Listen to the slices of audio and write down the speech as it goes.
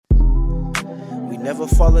never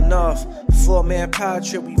falling off. 4-man power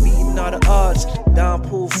trip, we beating all the odds. Don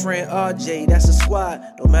Pool, friend RJ, that's a squad.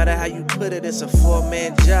 No matter how you put it, it's a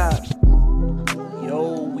 4-man job.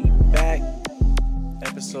 Yo, we back.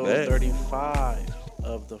 Episode 35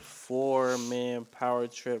 of the 4-man power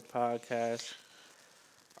trip podcast.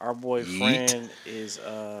 Our boy friend is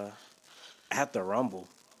at the Rumble.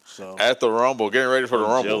 So at the Rumble, getting ready for the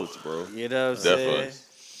Rumble, jealous, bro. You know what I'm saying?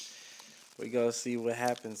 We gonna see what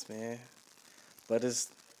happens, man. But it's,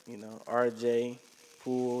 RJ,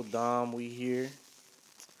 Pool, Dom, we here.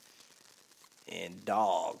 And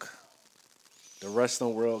dog. The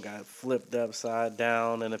wrestling world got flipped upside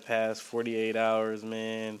down in the past 48 hours,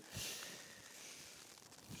 man.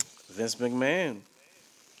 Vince McMahon.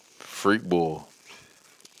 Freak bull.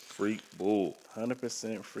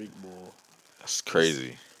 100% freak bull. That's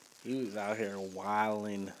crazy. He was out here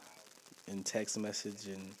wilding in text message,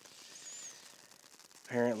 and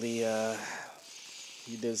apparently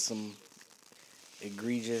he did some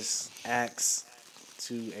egregious acts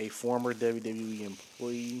to a former WWE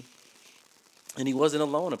employee, and he wasn't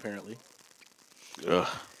alone apparently. Ugh.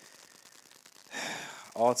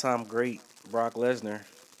 All-time great Brock Lesnar.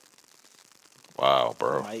 Wow,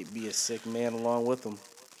 bro. Might be a sick man along with him.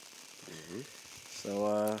 Mm-hmm.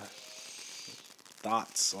 So,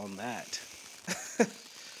 thoughts on that?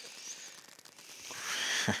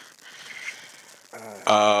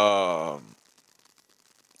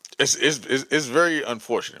 It's very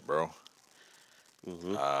unfortunate, bro.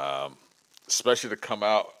 Mm-hmm. Especially to come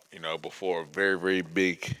out, before a very, very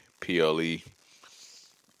big PLE.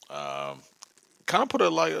 Kind of put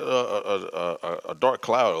a dark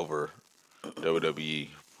cloud over WWE,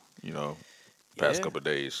 past couple of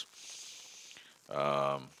days.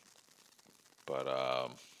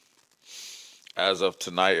 But as of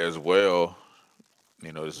tonight as well,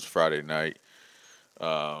 this is Friday night.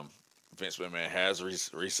 Vince McMahon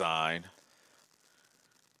has resigned.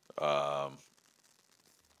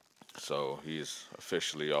 So he's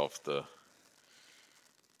officially off the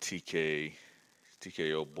TKO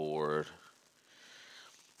board.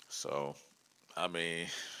 So,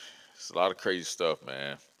 it's a lot of crazy stuff,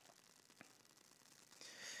 man.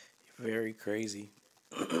 Very crazy.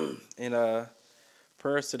 And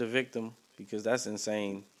prayers to the victim, because that's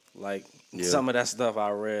insane. Like, some of that stuff I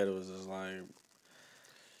read was just like,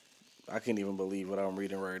 I can't even believe what I'm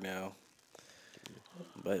reading right now.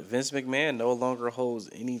 But Vince McMahon no longer holds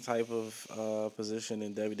any type of position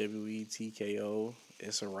in WWE, TKO.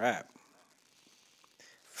 It's a wrap.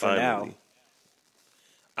 For Finally.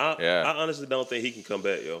 now. I honestly don't think he can come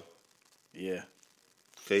back, yo. Yeah.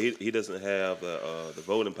 Okay, he doesn't have the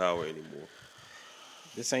voting power anymore.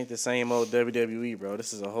 This ain't the same old WWE, bro.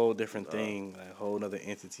 This is a whole different thing, a whole other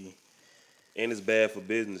entity. And it's bad for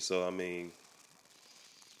business, so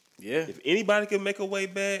yeah. If anybody can make a way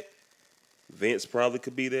back, Vince probably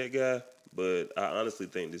could be that guy, but I honestly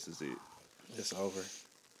think this is it. It's over.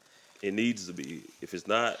 It needs to be it. If it's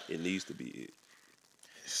not, it needs to be it.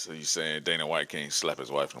 So you saying Dana White can't slap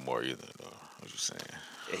his wife no more either, though? What you saying?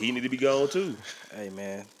 And he need to be gone too. Hey,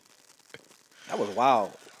 man. That was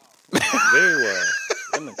wild. Very wild.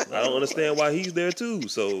 I don't understand why he's there too.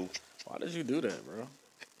 So why did you do that, bro?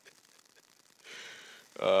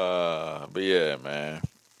 But yeah, man.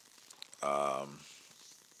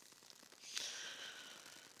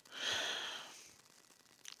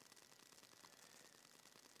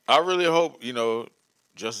 I really hope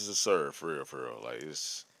justice is served for real. Like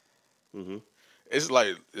it's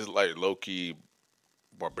like low key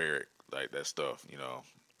barbaric, like that stuff.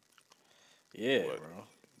 Yeah, what bro.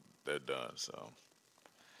 They're done. So.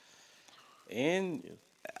 And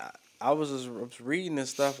I was reading this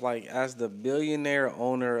stuff, like, as the billionaire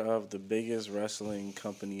owner of the biggest wrestling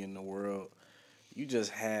company in the world, you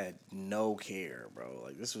just had no care, bro.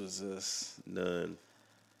 Like, this was just none.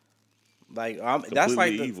 Like, completely that's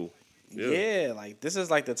like evil. Yeah, like, this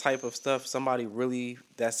is like the type of stuff somebody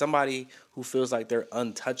who feels like they're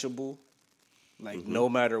untouchable, like, no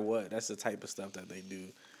matter what. That's the type of stuff that they do.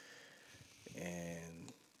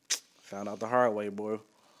 And found out the hard way, boy.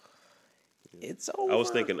 It's over. I was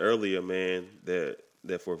thinking earlier, man, that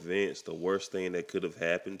for Vince, the worst thing that could have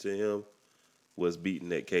happened to him was beating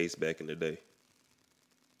that case back in the day.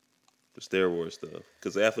 The steroid stuff.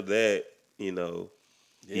 Because after that, he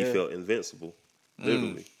felt invincible,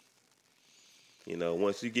 literally.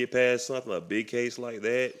 Once you get past something, a big case like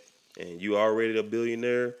that, and you already a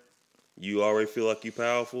billionaire, you already feel like you're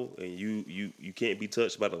powerful, and you can't be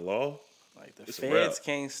touched by the law. Like, the feds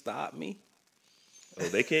can't stop me. Oh,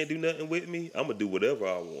 they can't do nothing with me? I'm going to do whatever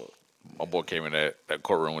I want. My boy came in that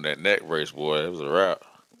courtroom with that neck brace, boy. It was a wrap.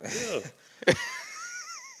 Yeah.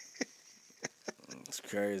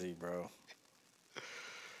 crazy, bro.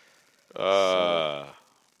 Uh,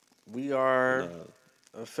 We are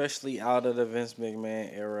Nah. officially out of the Vince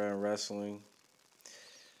McMahon era in wrestling.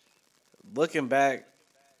 Looking back,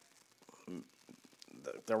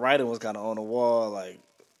 the writing was kind of on the wall, like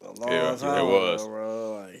a long Yeah, time it was. ago,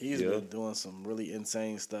 bro. Like he's Yeah. been doing some really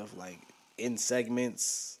insane stuff, like in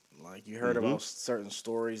segments. Like you heard Mhm. about certain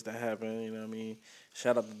stories that happen. You know what I mean?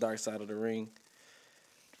 Shout out the Dark Side of the Ring.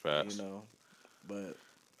 fast. You know, but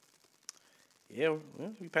yeah,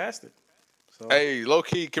 we passed it. So Hey, low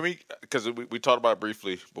key, can we? Because we talked about it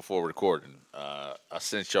briefly before recording. I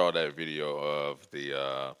sent y'all that video of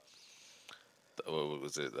what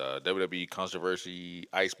was it? WWE controversy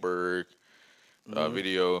iceberg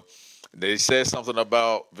video. They said something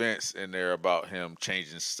about Vince in there about him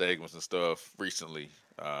changing segments and stuff recently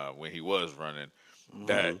when he was running.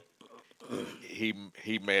 That he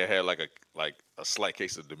may have had like a slight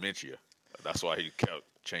case of dementia. That's why he kept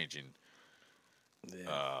changing.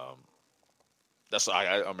 yeah, That's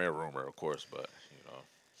I mean a rumor, of course, but you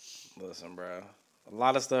know. listen, bro. A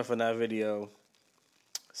lot of stuff in that video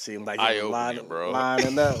seemed like it was Eye-opening, bro.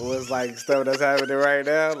 lining up was like stuff that's happening right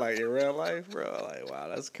now, like in real life, bro. Like, wow,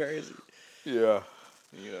 that's crazy. Yeah.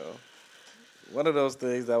 You know, one of those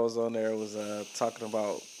things that was on there was talking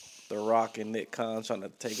about The Rock and Nick Khan trying to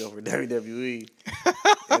take over WWE,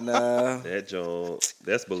 and That joint,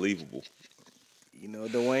 that's believable. you know,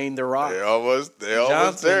 Dwayne The Rock, They almost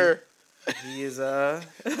Johnson. there. he is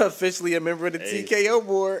officially a member of the Hey. TKO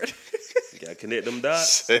board. You gotta connect them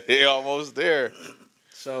dots. They almost there.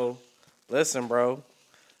 So, listen, bro,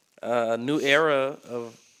 a new era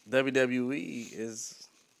of WWE is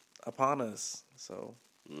upon us. So,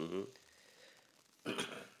 Mhm.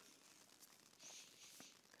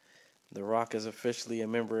 The Rock is officially a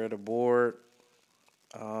member of the board.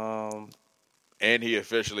 And he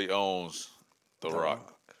officially owns the The Rock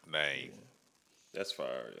Rock. name. That's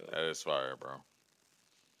fire, yo. That is fire, bro.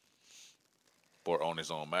 Boy own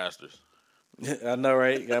his own masters. I know,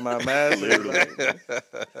 right? Got my mask.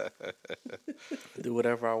 Do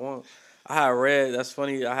whatever I want. I had read. That's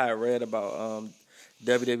funny. I had read about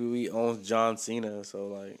WWE owns John Cena. So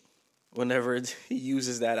like, whenever he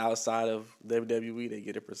uses that outside of WWE, they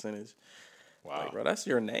get a percentage. Wow. Like, bro, that's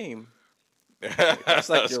your name. That's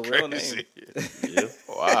like your real crazy. Yeah.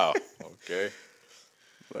 Wow. Okay.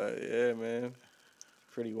 But yeah, man,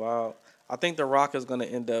 pretty wild. I think The Rock is gonna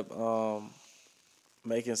end up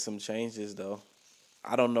making some changes, though.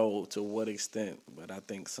 I don't know to what extent, but I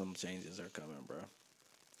think some changes are coming, bro.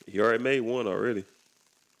 He already made one already.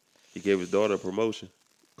 He gave his daughter a promotion.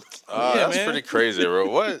 Yeah, That's man. pretty crazy, bro.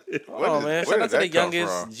 What? Oh man, where shout out to did the that come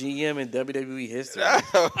youngest from? GM in WWE history.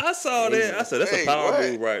 I saw that. I said, that's Hey, a power what?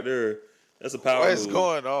 move right there. That's a power What's move.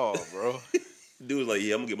 going on, bro? Dude was like,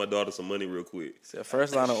 yeah, I'm gonna get my daughter some money real quick. So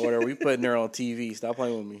first line of order, we putting her on TV. Stop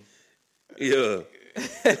playing with me. Yeah.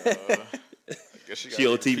 Guess She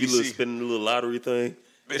on TV, little PC. spinning the little lottery thing.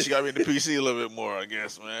 Man, she got to be in the PC a little bit more, I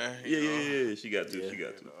guess, man. Yeah, yeah. She got to. She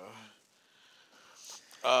got to.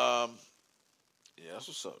 Yeah, that's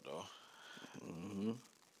what's up, though.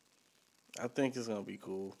 I think it's gonna be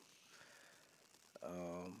cool.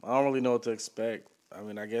 I don't really know what to expect. I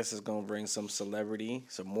mean, I guess it's gonna bring some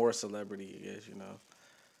more celebrity, I guess,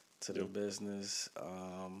 to the business.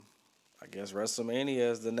 I guess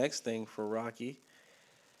WrestleMania is the next thing for Rocky,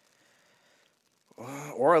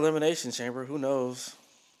 or Elimination Chamber. Who knows?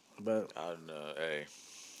 But I don't know. Hey,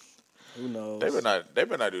 who knows? they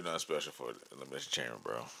better not do nothing special for the Elimination Chamber,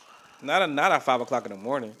 bro. Not at 5 o'clock in the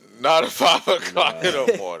morning. Not at 5 o'clock in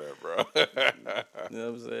the morning, bro. You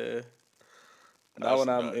know what I'm saying? Not That's when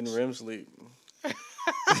I'm nuts. in REM sleep. Like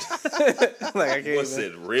I can't. What's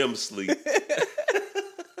even- that? REM sleep.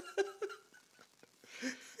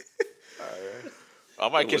 I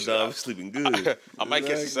might When catch Dom sleeping good. I might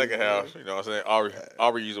catch the second half. You know what I'm saying?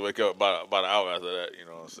 Aubrey used to wake up about an hour after that. You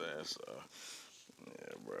know what I'm saying? So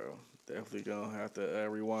Yeah, bro. Definitely gonna have to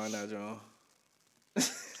rewind that, John.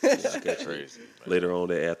 that's crazy. Man. Later on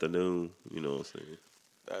that afternoon, you know what I'm saying?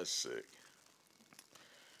 That's sick.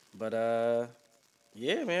 But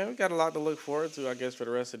yeah, man, we got a lot to look forward to, I guess, for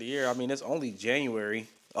the rest of the year. I mean, it's only January.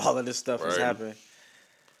 All of this stuff is Right. happening.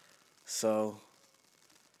 So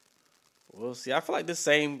we'll see. I feel like the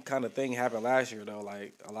same kind of thing happened last year, though.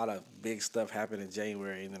 Like a lot of big stuff happened in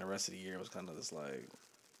January, and then the rest of the year was kind of just like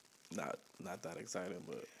not that exciting.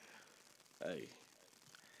 But hey,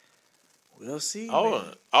 we'll see.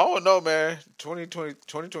 Man. I don't know, man.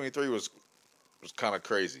 2023 was kind of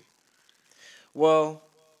crazy. Well,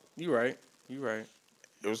 you're right.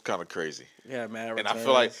 It was kind of crazy, Yeah, man. and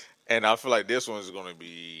I feel like this one's gonna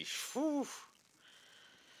be, whew,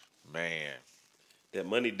 man. That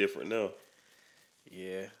money different now.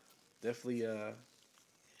 Yeah, definitely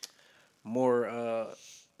more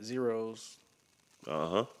zeros.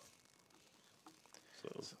 So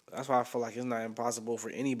That's why I feel like it's not impossible for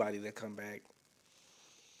anybody to come back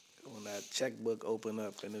when that checkbook open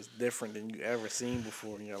up and it's different than you ever seen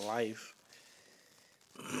before in your life.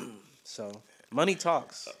 So money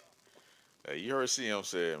talks. Hey, you heard CM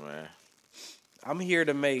said, man. I'm here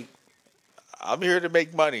to make. I'm here to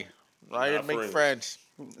make money. I'm not here Not to make friends. friends.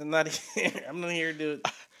 I'm not here. I'm not here to.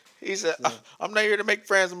 He said, I'm not here to make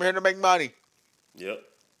friends. I'm here to make money. yep.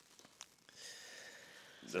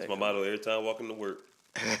 That's my motto every time walking to work.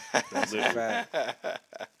 That's a fact.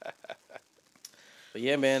 But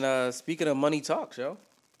yeah, man. Speaking of money talks, yo.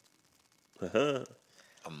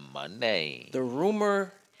 Money. The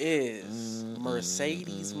rumor is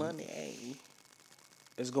Mercedes money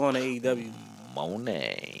is going to AEW.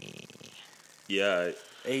 Money. Yeah.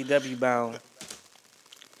 AEW bound.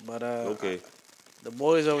 But Okay. the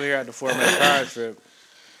boys over here at the 4-man Power Trip,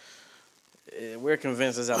 we're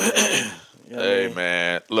convinced it's out there. You know what I Hey, mean?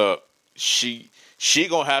 man. Look, she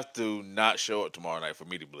going to have to not show up tomorrow night for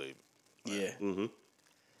me to believe it. Yeah, Mm-hmm.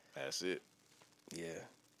 That's it. yeah.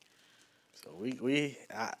 So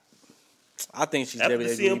I think she's After the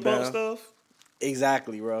WWE CM Punk bound. stuff,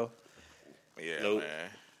 Exactly, bro. Yeah, Nope. man.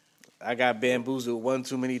 I got bamboozled one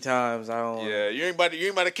too many times. I don't. Yeah, you ain't about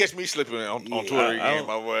to catch me slipping on Yeah, Twitter I again, don't-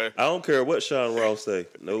 my boy. I don't care what Sean Ross say.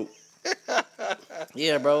 Nope.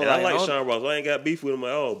 Yeah, bro. And I like don't, Sean Ross. I ain't got beef with him at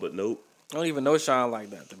all, but nope. I don't even know Sean like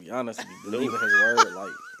that, to be honest. To be believing his word,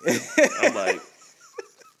 like. I'm like,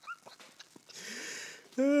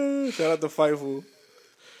 Shout out to Fightful.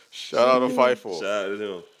 Shout out to Fightful. shout out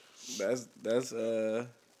to him.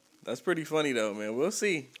 That's pretty funny though, man. We'll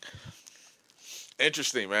see.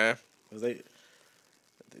 Interesting, man. 'Cause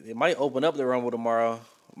they might open up the Rumble tomorrow.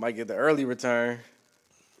 Might get the early return.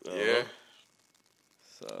 Yeah.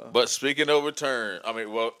 So But speaking of return,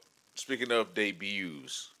 speaking of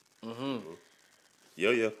debuts,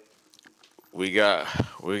 Yeah. we got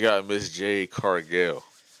Miss Jade Cargill.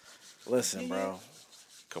 listen, bro.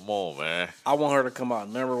 Come on, man. I want her to come out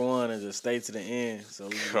number one and just stay to the end. So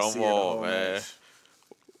we can Come see her the whole on, man. match.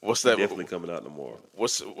 What's that? Definitely coming out tomorrow.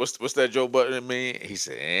 What's that Joe Button mean? He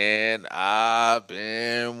said, and I've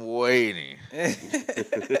been waiting.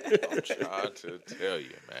 I'm trying to tell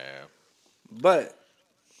you, man. But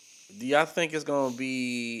do y'all think it's gonna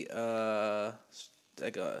be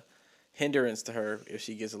like a hindrance to her if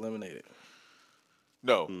she gets eliminated?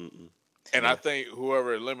 No. Mm-mm. And I think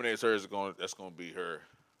whoever eliminates her that's gonna be her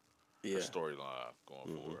Yeah, storyline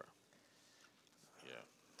going forward. Yeah.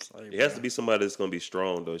 Like, It has bro. to be somebody that's gonna be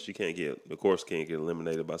strong though. She can't get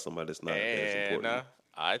eliminated by somebody that's not as And important.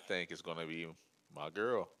 I think it's gonna be my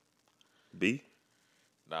girl. B.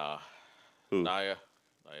 Nah. Who? Nia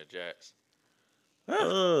Jax.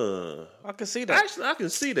 I can see that. Actually, I can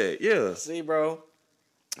see that. Yeah. See, bro.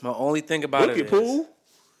 My only thing about Rookie it is pool.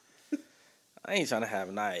 I ain't trying to have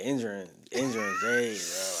Nia injuring Jade,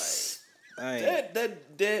 bro. Like, I ain't.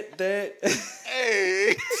 That.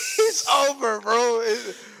 Hey, it's over, bro.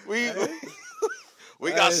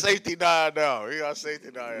 We got safety nine now. We got safety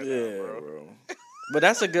nine Yeah, now, bro. bro. But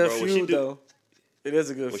that's a good Bro, when she feud, do- though. It is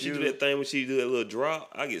a good When she feud. do that thing, when she do that little drop,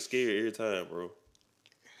 I get scared every time, bro.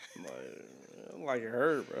 Like it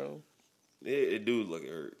hurt, bro. It do look like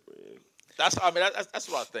it hurt, man. That's what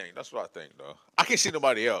I think. That's what I think, though. I can't see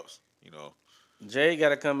nobody else. You know. Jay got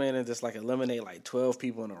to come in and just like eliminate like 12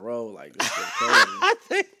 people in a row, like this shit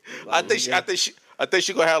crazy. I think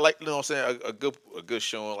she gonna have, like, you know what I'm saying, a good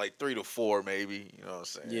showing, like 3 to 4 maybe. You know what I'm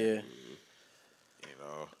saying? Yeah, You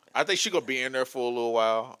know. I think she gonna be in there for a little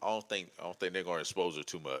while. I don't think they're gonna expose her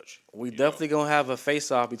too much. we you definitely gonna have a face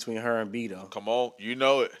off between her and B though. Come on, you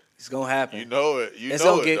know it. It's gonna happen. You know it. It's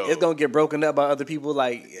gonna get broken up by other people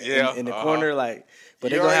like Yeah, in the corner, like. But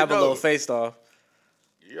You they're gonna already have a know. little face off.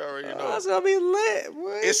 You already know. Oh, it's gonna be lit,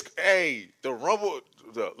 boy. It's the Rumble.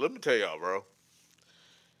 Let me tell y'all, bro.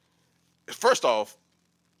 First off,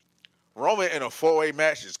 Roman in a 4-way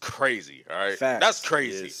match is crazy. All right, Facts. that's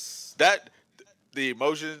crazy. Yes. The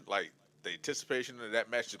emotion, like the anticipation of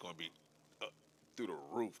that match is gonna be through the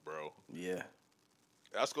roof, bro. Yeah.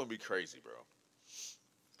 That's gonna be crazy, bro.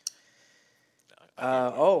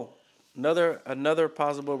 Another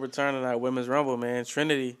possible return in that women's rumble, man.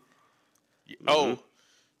 Trinity. Oh,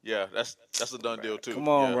 yeah, that's a done deal too. Come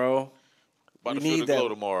on, Yeah. bro. About We to feel need the that. glow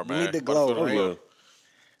tomorrow, We man. need the About to feel glow, the right? glow.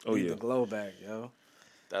 Oh Need yeah. the glow back, yo.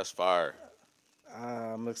 That's fire.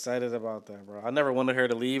 I'm excited about that, bro. I never wanted her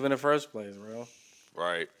to leave in the first place, bro.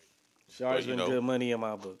 Right. She always But, you been know, good money in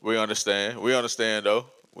my book. We understand. We understand, though.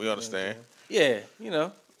 We understand. Yeah, you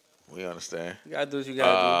know. We understand. You gotta do what you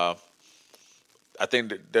gotta I think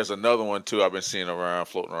that there's another one too. I've been seeing around,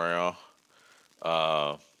 floating around.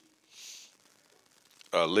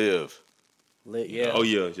 Live. do. Yeah. Oh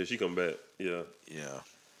yeah, she come back. Yeah. Yeah.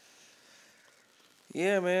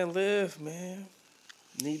 Yeah, man. Live, man.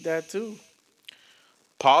 Need that too.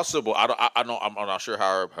 Possible. I'm not sure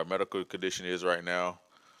how her medical condition is right now.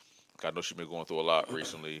 I know she's been going through a lot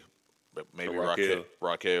recently. But maybe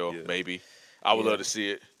Raquel, Yeah. maybe. I would love to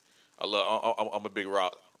see it. I'm a big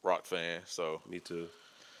rock fan, so. Me too.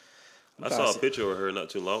 I saw a picture of her not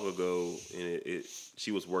too long ago, and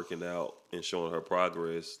she was working out and showing her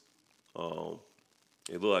progress.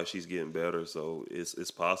 It looked like she's getting better, so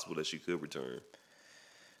it's possible that she could return.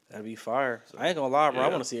 That'd be fire. I ain't gonna lie, bro. I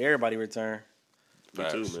Yeah. want to see everybody return. Me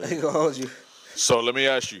too, Facts. I man. ain't gonna hold you. So let me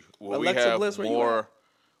ask you: Will Alexa Bliss, where you at?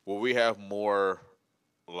 we have more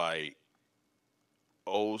like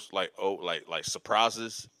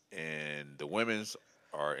surprises in the women's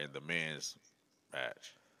or in the men's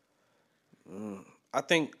match? I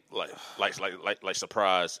think Like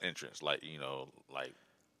surprise entrance, like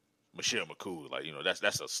Michelle McCool,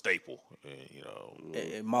 that's a staple,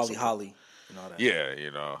 Molly Holly and all that. Yeah,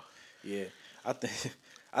 Yeah.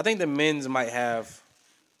 I think the men's might have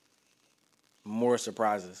more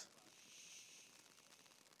surprises.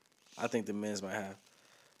 I think the men's might have.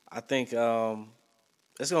 I think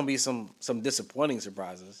it's gonna be some disappointing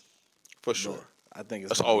surprises. for sure. I think it's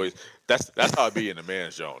That's always that's how it be in the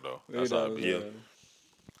men's joint though. That's how it be.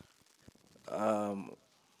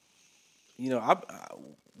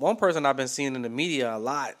 One person I've been seeing in the media a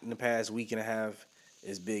lot in the past week and a half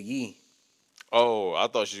is Big E. Oh, I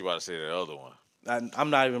thought you were about to say the other one. I'm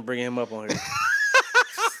not even bringing him up on here.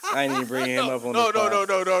 I ain't even bringing him up on No. this pod.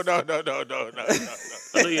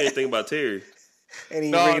 I know you ain't think about Terry. Ain't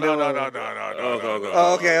even No. bringing him up.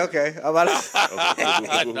 Oh, okay. I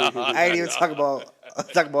ain't even talking about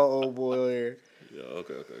old boy over here. Yeah,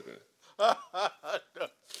 okay.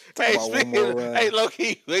 Hey,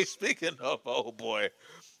 low-key, speaking of old boy,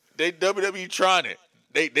 they WWE trying it.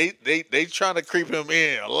 They trying to creep him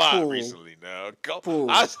in a lot recently now.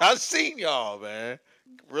 I seen y'all, man.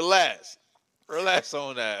 Relax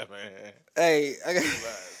on that, man. Hey,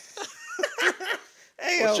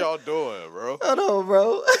 What y'all doing, bro? Hold on,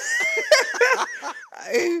 bro.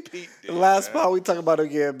 The last part we talking about him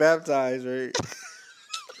getting baptized, right?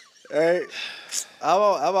 Right? I'm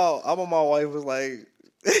on my wife was like,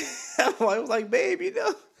 babe, you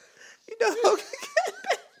know,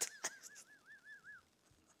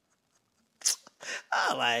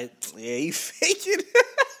 I'm like, yeah, he faking.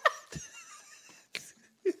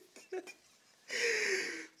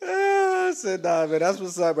 I said, nah, man, that's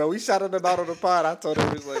what's up, bro. We shouted him out on the pod. I told him,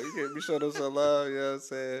 he was like, you can't be showing him some love, you know what I'm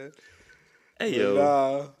saying? Hey, But yo.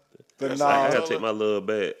 nah. I gotta take my love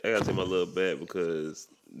back. Because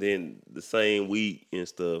then the same week and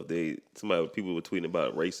stuff, people were tweeting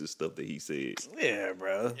about racist stuff that he said. Yeah,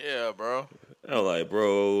 bro. Yeah, bro. I was like,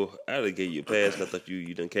 bro, I done gave you a pass. I thought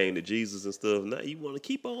you done came to Jesus and stuff. Now you want to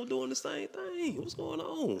keep on doing the same thing. What's going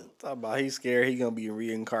on? Talking about he's scared he gonna be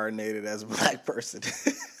reincarnated as a black person.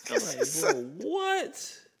 I'm like, bro,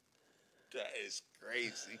 what? That is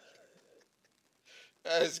crazy.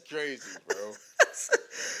 That's crazy, bro.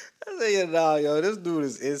 I say, nah, yo, this dude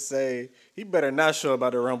is insane. He better not show up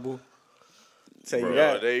at the Rumble. Tell you Bro,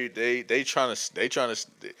 that. they trying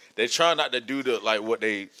not to do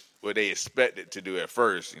what they expected to do at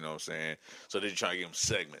first, you know what I'm saying? So they trying to give him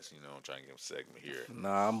segments, trying to give him a segment here.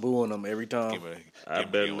 Nah, I'm booing him every time. I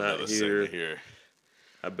better not hear.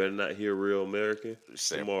 I better not hear Real American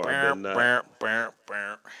tomorrow. I better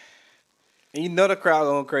not. And you know the crowd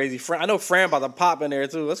going crazy. I know Fran about to pop in there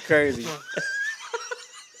too. That's crazy.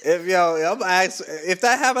 If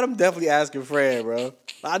that happened, I'm definitely asking Fran, bro.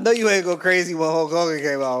 I know you ain't go crazy when Hulk Hogan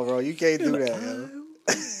came out, bro. You can't do that, yo.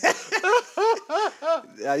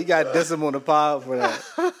 Yeah, you got to diss him on the pod for that.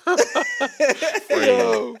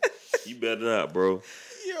 Fran, you better not, bro.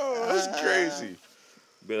 Yo, that's crazy.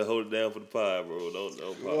 Better hold it down for the pod, bro. Don't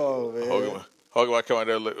pop. Whoa, man. Hogan might come out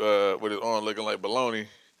there with his arm looking like baloney.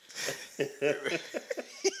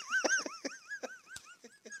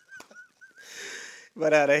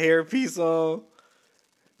 But had a hairpiece on,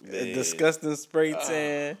 Man. a disgusting spray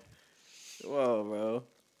tan. Whoa, bro.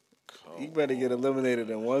 You better get eliminated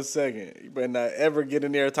in 1 second. You better not ever get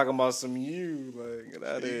in there talking about some you. Like, get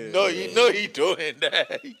out of here. You know he doing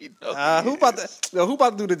that. Who about to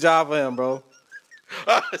do the job for him, bro?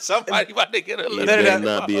 Somebody about to get It eliminated. better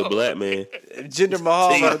not be a black man. Jinder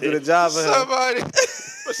Mahal about to do the job for him.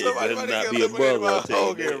 Somebody better about not to be get a eliminated brother, by I'll tell you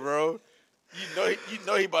Hogan, that. bro. You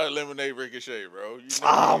know he about to eliminate Ricochet, bro.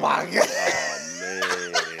 Oh, my God. Oh,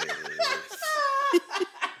 man.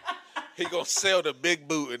 gonna sell the big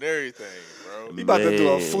boot and everything, bro. He about to do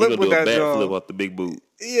a flip with that backflip joint. off the big boot.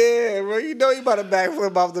 Yeah, bro. You know you about to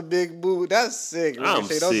backflip off the big boot. That's sick. I'm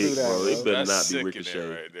Ricochet, sick, don't do that, bro. It better That's not be sick in Ricochet. there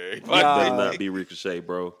right there. It Nah. better not be Ricochet,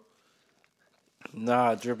 bro.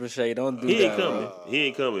 Nah, Ricochet, don't do He that. ain't coming. Bro. He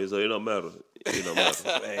ain't coming, so it don't matter. It don't matter.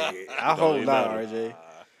 Hey, I hope even not, matter. RJ.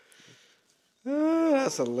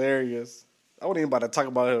 That's hilarious. I wasn't even about to talk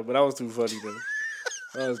about him, but that was too funny, though.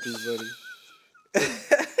 That was too funny.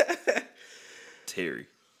 Terry.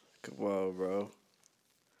 Come on, bro.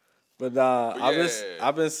 But yeah.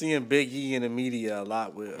 I've been seeing Big E in the media a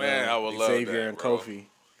lot with Man, I would love Xavier that, and bro. Kofi.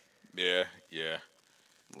 Yeah, yeah.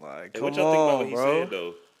 Like, Hey, come what y'all think about on, what he bro. said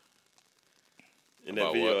though? In that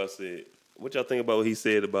About video, what? I said, "What y'all think about what he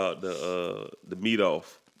said about the meat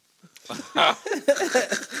off?" It's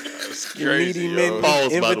The crazy, Meaty Men yo.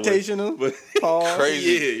 Pause, by the way. Invitational. But Pause.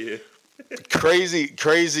 Crazy. yeah.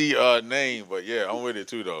 Crazy name, but yeah, I'm with it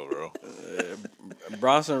too though, bro.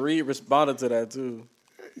 Bronson Reed responded to that too.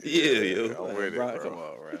 Yeah, yo. I'm with it, Bro, bro. come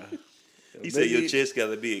on, bro. He said your chest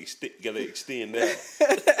gotta extend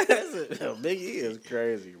that. Big E is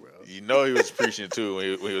crazy, bro. You know he was preaching too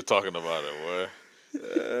when he was talking about it,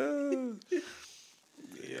 boy.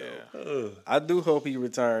 Yeah, I do hope he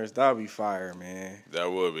returns. That'll be fire, man. that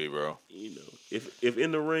would be, bro. You know, if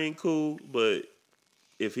in the ring, cool. But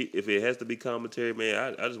if it has to be commentary,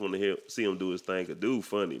 man, I just want to see him do his thing. Cause dude,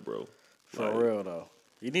 funny, bro. For Like, real though.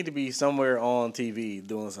 You need to be somewhere on TV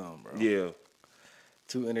doing something, bro. Yeah.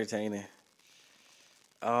 Too entertaining.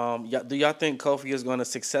 Do y'all think Kofi is going to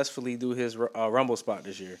successfully do his Rumble spot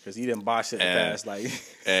this year? Because he didn't botch it in the And- past. Like,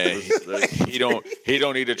 And he don't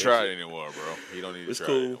need to try it anymore, bro. He don't need to It's try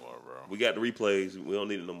cool. it anymore, bro. We got the replays. We don't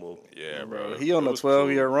need it no more. Yeah, bro. he on It a was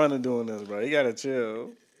 12-year cool. run of doing this, bro. He got to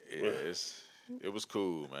chill. Yeah, it was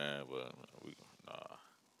cool, man. But nah.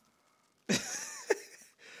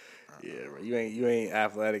 Yeah, bro. You ain't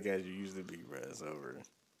athletic as you used to be, bro. It's over.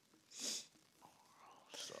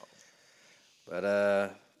 So But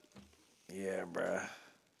yeah, bro.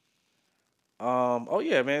 Oh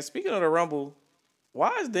yeah, man. Speaking of the Rumble,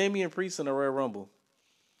 why is Damian Priest in the Royal Rumble?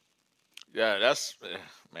 yeah, that's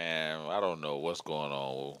man. I don't know what's going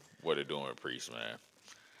on with what they're doing with Priest, man.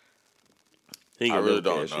 He ain't I gonna really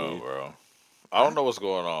never don't cash know, in. bro. I don't know what's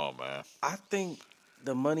going on, man. I think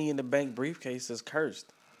the Money in the Bank briefcase is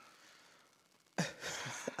cursed.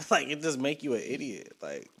 Like, it just make you an idiot.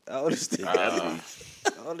 Like, I don't understand. I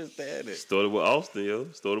don't understand it. Started with Austin, yo.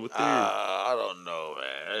 Started with Theory. I don't know,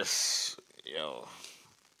 man. It's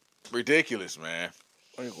ridiculous, man.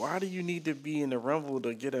 Like, why do you need to be in the Rumble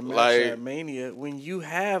to get a match Like- at Mania when you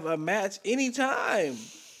have a match anytime?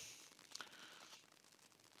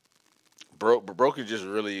 Bro could just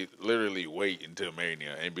literally wait until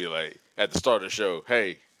Mania and be like, at the start of the show,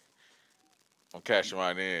 hey, I'm cashing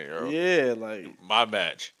mine in, bro. Yeah, like, My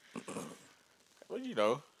match. Well, you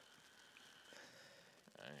know.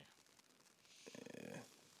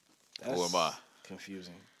 that's Who am I?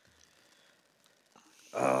 confusing.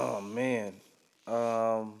 Oh, man.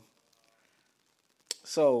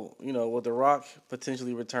 So, with The Rock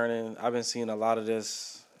potentially returning, I've been seeing a lot of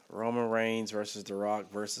this Roman Reigns versus The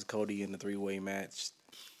Rock versus Cody in the 3-way match.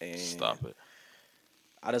 And Stop it.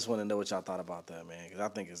 I just want to know what y'all thought about that, man, because I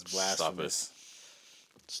think it's blasphemous.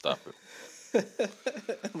 Stop it.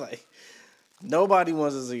 Like, nobody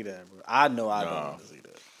wants to see that, bro. I know I don't No. want to see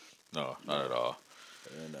that. No, not at all.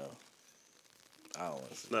 I don't want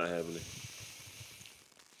to see It's not happening.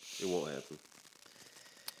 It won't happen.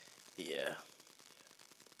 Yeah.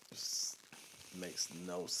 This makes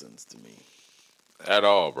no sense to me At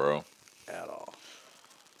all, bro. at all.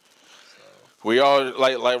 We all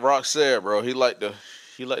like Rock said, bro. He like to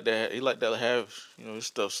have his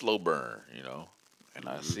stuff slow burn, And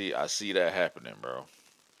I see that happening, bro.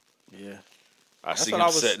 Yeah. I see what him I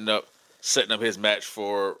was- setting up his match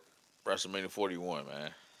for WrestleMania 41,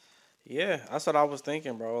 man. Yeah, that's what I was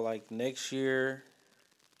thinking, bro. Like, next year,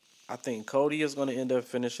 I think Cody is going to end up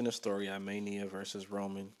finishing the story at Mania versus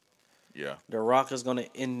Roman. Yeah, The Rock is going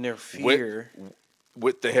to interfere.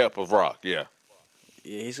 with the help of Rock, yeah.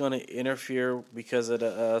 Yeah, he's going to interfere because of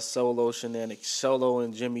the Solo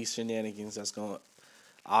and Jimmy shenanigans that's going to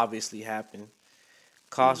obviously happen.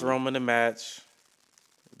 Cost Roman the match.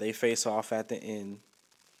 They face off at the end.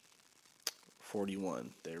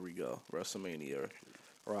 41. There we go. WrestleMania.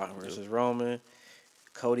 Rock versus Roman.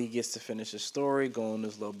 Cody gets to finish his story, go on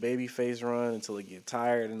this little baby face run until he get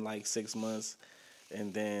tired in like 6 months.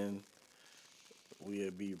 And then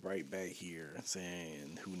we'll be right back here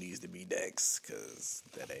saying who needs to be next, because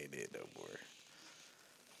that ain't it no more.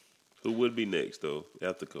 Who would be next, though,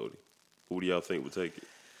 after Cody? Who do y'all think would take it?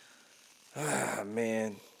 Ah,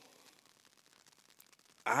 man.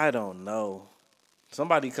 I don't know.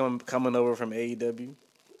 Somebody coming over from AEW.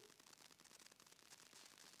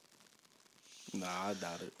 Nah, I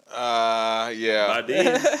doubt it. Yeah. By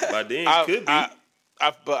then, could be.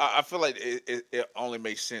 But I feel like it only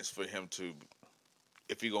makes sense for him to,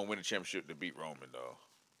 if he's gonna win the championship, to beat Roman though.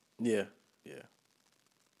 Yeah.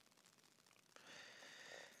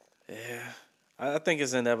 I think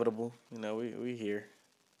it's inevitable. You know, we here.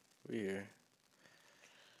 Yeah.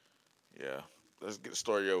 Let's get the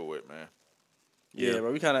story over with, man. Yeah,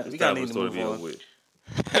 but we kind of It's need time to for the story move be over on. with.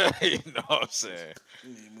 You know what I'm saying? We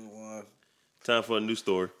need to move on. Time for a new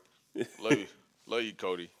story. Love you,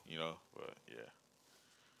 Cody. You know, but yeah.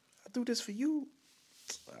 I do this for you.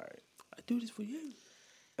 All right. I do this for you.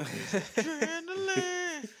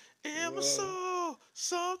 Adrenaline in my soul,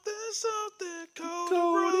 something, Cody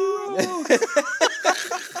Road.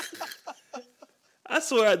 I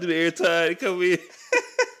swear I do it every time they come in.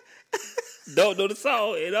 Don't know the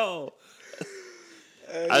song at all.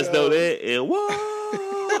 I just know that and whoa,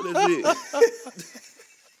 that's it.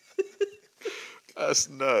 That's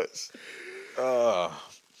nuts.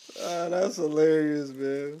 That's hilarious,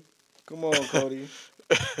 man. Come on, Cody.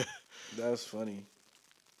 That's funny.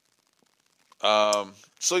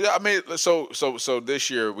 So yeah, I mean, so this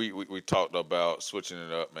year we talked about switching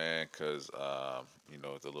it up, man, because you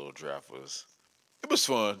know the little draft was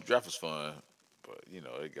fun. Draft was fun, but you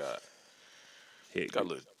know it got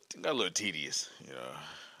a little tedious, you know.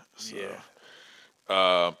 So,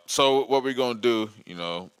 Yeah. So what we're gonna do, you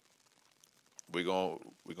know, we're gonna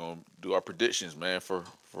do our predictions, man, for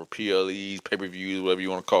PLEs, pay-per-views, whatever you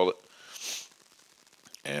want to call it,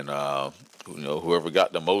 and you know, whoever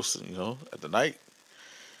got the most, you know, at the night,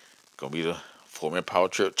 gonna be the 4-man Power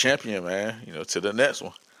Trip champion, man. You know, to the next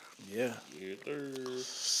one. Yeah.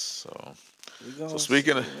 So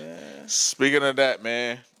Speaking of that,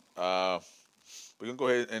 man, we're gonna go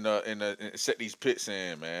ahead and set these picks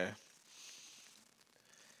in, man.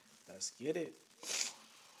 let's get it.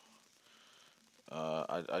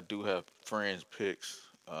 I do have friends picks.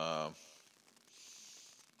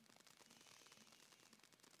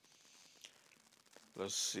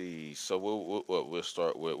 Let's see. So we'll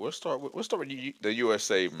start with the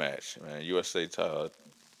USA match, man.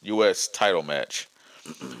 US title match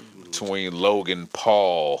between Logan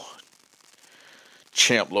Paul,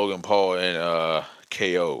 champ Logan Paul, and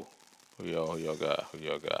KO. Who y'all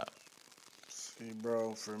got? See,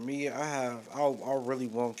 bro, for me, I really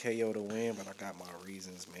want KO to win, but I got my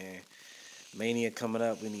reasons, man. Mania coming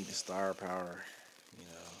up, we need the star power, you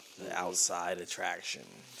know, the outside attraction.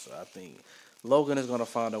 So I think Logan is gonna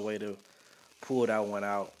find a way to pull that one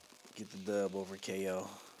out, get the dub over KO.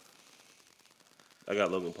 I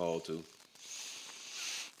got Logan Paul too.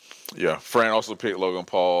 Yeah, Fran also picked Logan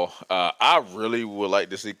Paul. I really would like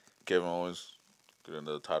to see Kevin Owens get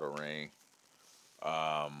another title reign.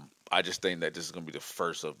 I just think that this is gonna be the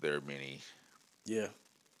first of their many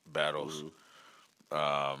battles.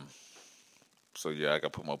 So yeah, I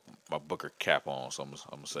got to put my Booker cap on, so I'm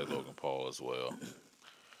gonna say Logan Paul as well.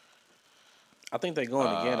 I think they're going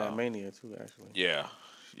again at Mania too, actually. Yeah.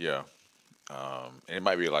 And it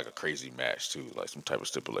might be like a crazy match too, like some type of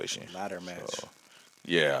stipulation. Ladder match. So,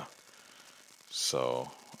 yeah. So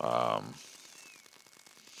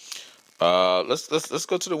let's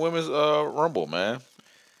go to the women's Rumble, man.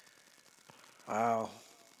 Wow.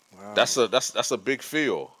 That's a big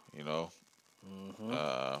field, you know.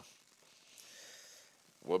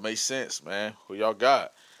 What makes sense, man? Who y'all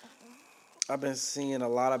got? I've been seeing a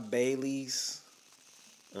lot of Baileys.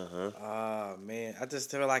 Man, I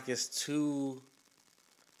just feel like it's too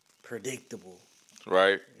predictable.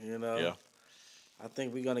 Right. You know? Yeah. I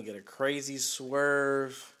think we're gonna get a crazy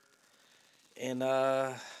swerve. And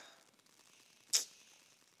I'm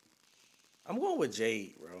going with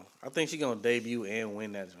Jade, bro. I think she's gonna debut and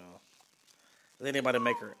win that job. I think anybody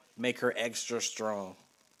make her extra strong.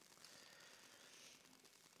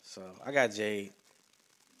 So I got Jade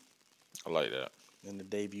I like that. in the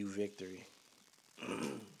debut victory.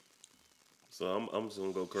 So I'm just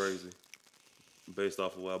gonna go crazy based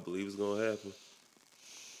off of what I believe is gonna happen.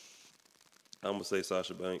 I'm gonna say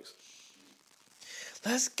Sasha Banks.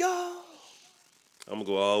 Let's go. I'm gonna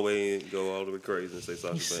go all the way crazy and say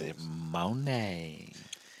Sasha You said Banks. Monet.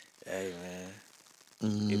 Hey,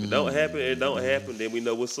 man. If it don't happen, it don't happen. Then we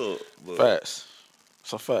know what's up. But Facts.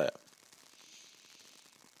 It's a fact.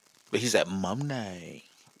 But he's at Monet.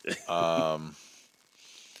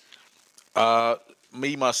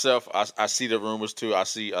 Me myself, I see the rumors too. I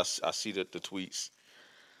see the tweets.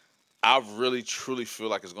 I really truly feel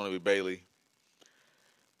like it's going to be Bayley,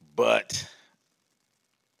 but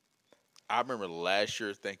I remember last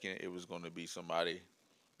year thinking it was going to be somebody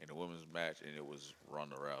in the women's match, and it was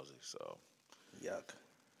Ronda Rousey. So, Yuck.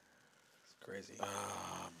 It's crazy.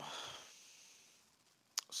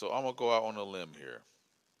 so I'm gonna go out on a limb here,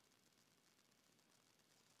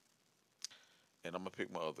 and I'm gonna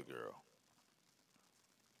pick my other girl,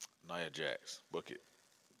 Nia Jax. Book it.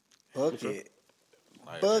 Book it.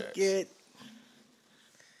 Nia Book Jax. it.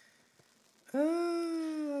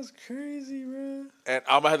 That's crazy, bro. And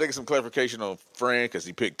I'm gonna have to get some clarification on Fran because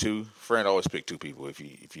he picked two. Fran always pick two people. If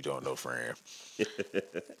you don't know Fran,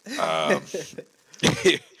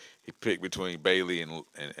 he picked between Bailey and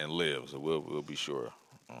Liv. So we'll be sure.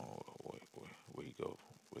 Where he go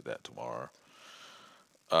with that tomorrow.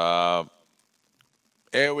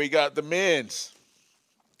 And we got the men's.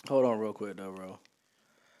 Hold on real quick, though, bro.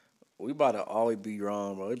 We about to always be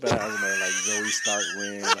wrong, bro. We better have somebody like Zoe Stark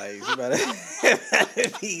win. Like, we better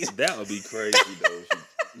be... That would be crazy though.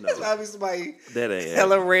 No, Gotta be somebody that ain't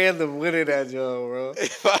hella happening. random winning that job, bro. They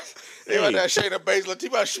about to have Shayna Baszler. He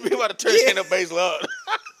about to turn Shayna Baszler up.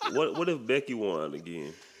 What if Becky won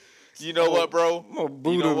again? You know what, bro? I'm gonna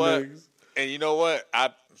boo You know them what? niggas. And you know what? All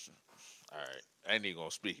right. I ain't even gonna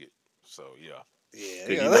speak it. So yeah. Yeah,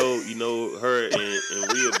 Because you know, her and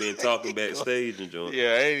we have been talking backstage and joint. Yeah,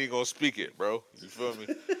 I ain't even gonna speak it, bro. You feel me?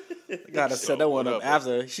 gotta set that one what up up,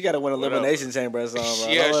 after. She gotta win Elimination Chamber or something,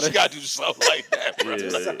 bro. Yeah, she gotta do something like that, bro.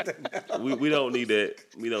 Yeah, we don't need that.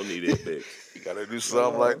 We don't need that, Becky. You gotta do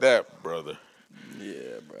something like that, brother.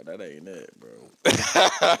 Yeah, bro, that ain't it, bro.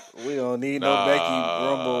 We don't need no Becky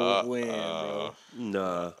Rumble win, bro.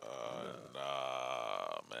 Nah.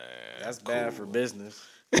 Nah, man. That's bad for business.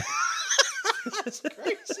 That's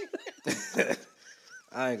crazy.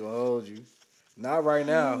 I ain't gonna hold you. Not right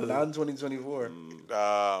now. Not in 2024.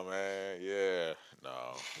 Nah, man. Yeah.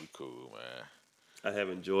 No, we cool, man. I have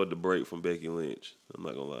enjoyed the break from Becky Lynch. I'm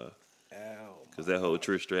not gonna lie. Ow. Because that whole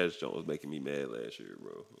Trish Stratus joint was making me mad last year,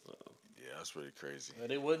 bro. Yeah, that's pretty crazy.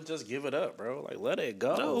 They wouldn't just give it up, bro. Like, let it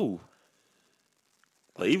go. No.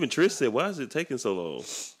 Like, even Trish said, why is it taking so long?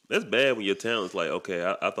 That's bad when your talent's like, okay,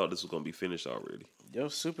 I thought this was going to be finished already. Your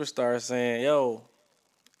superstar saying, yo,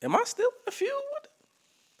 am I still in the feud with it?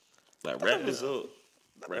 Like, wrap this up.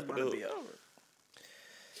 Wrap About it to up. be over.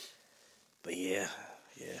 But yeah,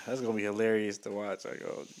 that's gonna be hilarious to watch. Like,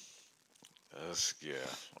 oh, Yeah.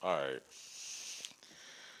 All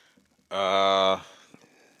right.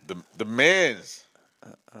 The men's.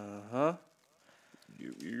 huh?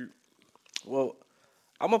 You. Well,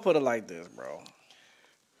 I'm gonna put it like this, bro.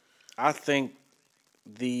 I think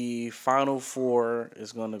the final four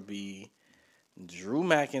is gonna be Drew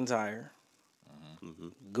McIntyre,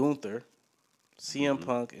 Gunther, CM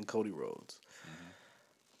Punk, and Cody Rhodes.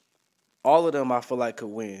 All of them, I feel like could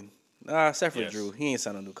win. Except for Yes. Drew, he ain't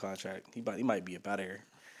signed a new contract. He might be about here,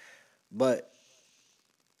 but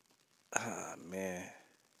man,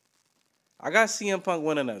 I got CM Punk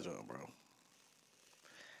winning that joint, bro.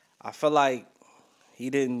 I feel like he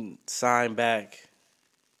didn't sign back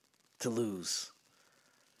to lose.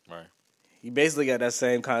 Right. He basically got that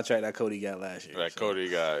same contract that Cody got last year. That so. Cody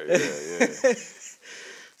guy. Yeah.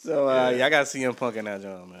 So I got CM Punk in that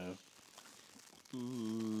joint, man.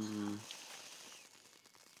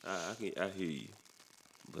 I hear you.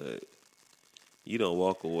 But you don't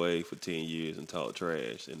walk away for 10 years and talk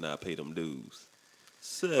trash and not pay them dues.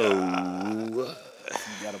 So... You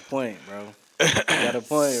got a point, bro. You got a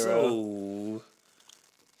point, bro.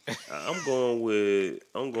 I'm going with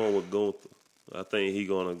Gunther. I think he's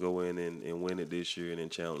gonna go in and win it this year and then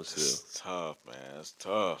challenge himself. It's tough, man. It's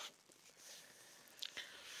tough.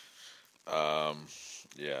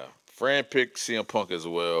 Yeah. Fran picked CM Punk as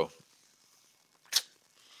well.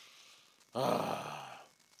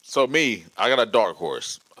 So me, I got a dark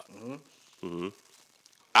horse.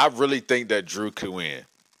 I really think that Drew could win.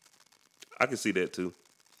 I can see that too.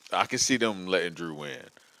 I can see them letting Drew win.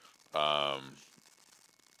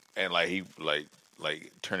 And like he like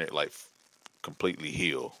turn it like completely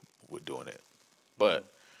heel with doing it. But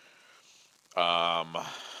I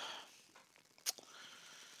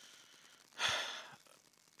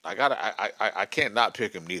can't not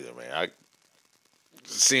pick him neither, man.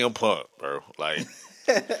 CM Punk, bro. Like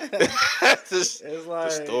It's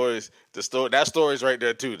like that story's right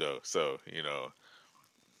there too, though. So you know,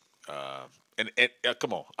 and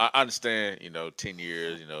come on, I understand. 10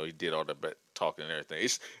 years. He did all that talking and everything.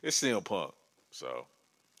 It's CM Punk, so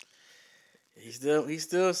he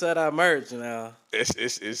still set out merch now. it's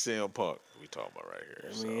CM Punk we talking about right here.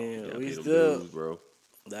 I So. mean, Gotta we pay them still dues, bro.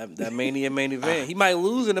 that Mania main event. He might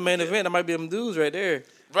lose in the main event. That might be them dudes right there.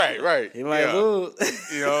 Right. He might lose.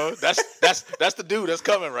 That's the dude that's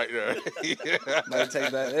coming right there. Might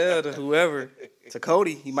take that L to whoever. To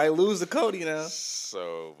Cody. He might lose to Cody now.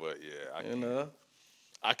 So, but yeah, You know?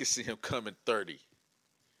 I can see him coming 30.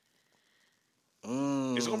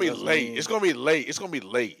 Mm, It's gonna be that's what I late. mean. It's gonna be late. It's gonna be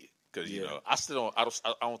late because you Yeah. know I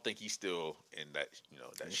don't think he's still in that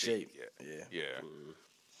that In shape shape. yet. Yeah. Yeah.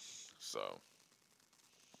 So.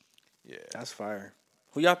 Yeah. That's fire.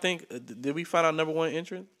 Who y'all think? Did we find our number one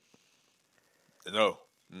entrant? No.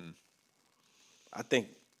 I think.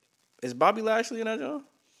 Is Bobby Lashley in that joint?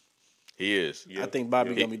 He is. Yeah. I think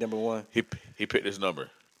Bobby Yeah. gonna be number one. He picked his number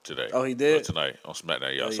today. Oh, he did? Or tonight on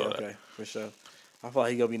SmackDown. Y'all Oh, saw yeah, that. okay, for sure. I feel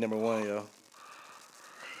like he gonna be number one, yo.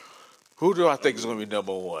 Who do I think is gonna be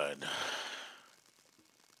number one?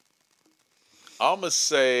 I'm gonna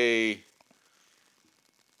say.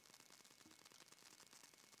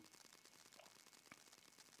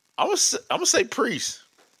 I'm gonna say Priest.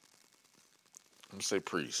 I'm gonna say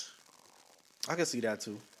Priest. I can see that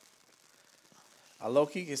too. I low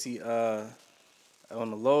key can see on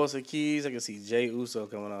the lowest of keys, I can see Jay Uso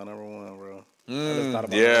coming out number one, bro. I just thought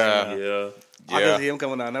about yeah. that right now. Yeah. I can see him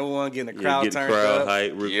coming out number one, getting the Yeah, crowd get the turned crowd up.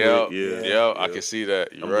 hype real Yeah, quick. yeah, I can see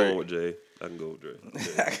that. You're I'm right. going with Jay. I can go with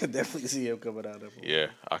Jay. I can definitely see him coming out number one. Yeah,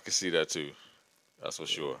 I can see that too. That's for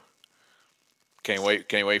sure. Can't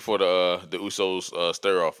wait for the Usos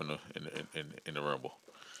stare off in the Rumble.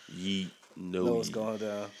 Yeet. No. Know what's yeet. going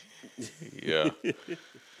down. Yeah,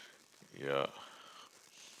 yeah.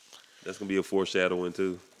 That's gonna be a foreshadowing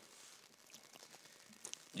too.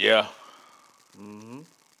 Yeah. Know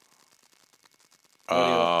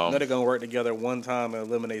they're gonna work together one time and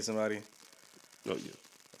eliminate somebody, Oh yeah.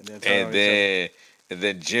 and then turn on each And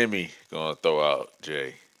then Jimmy gonna throw out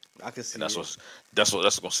Jay. other. I can see And that's it. what's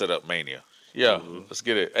gonna set up Mania. Yeah, let's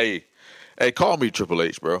get it. Hey, call me Triple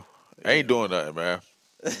H, bro. I ain't doing nothing, man.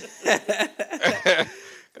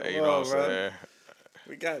 Hey, you know on, what I'm bro. saying?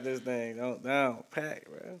 We got this thing down packed,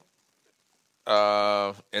 bro.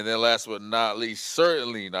 And then last but not least,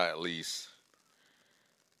 certainly not least,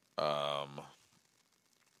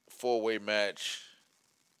 4-way match.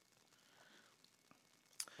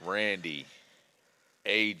 Randy,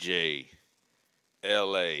 AJ,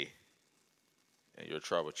 LA, and your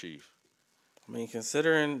tribal chief. I mean,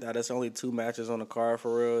 considering that it's only 2 matches on the card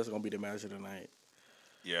for real, it's gonna be the match of the night.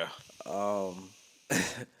 Yeah.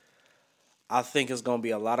 I think it's gonna be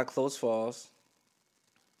a lot of close falls.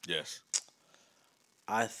 Yes.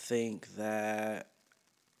 I think that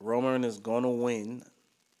Roman is gonna win,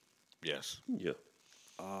 Yes. Yeah.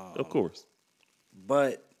 Of course.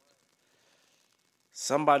 but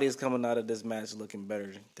somebody is coming out of this match looking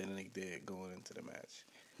better than they did going into the match,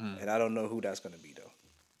 and I don't know who that's gonna be though.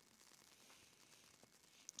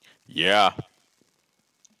 Yeah.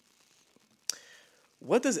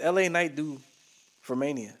 What does LA Knight do for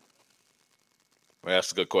Mania? Well,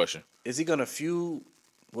 that's a good question. Is he gonna feud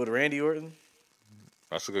with Randy Orton?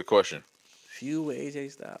 That's a good question. Feud with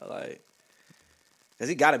AJ Styles? Like, cause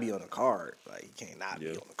he got to be on the card. Like, he can't not be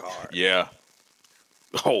Yeah. on the card. Yeah.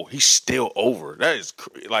 Oh, he's still over. That is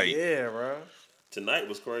like, Yeah, bro. Tonight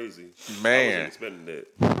was crazy. I wasn't man, expecting that.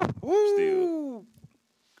 Still.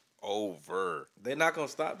 over. They're not gonna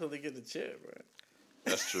stop till they get the chip, bro.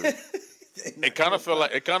 That's true. It kind of feel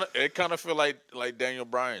like like Daniel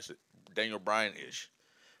Bryan ish.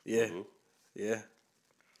 Yeah, Mhm. yeah.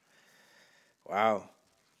 Wow,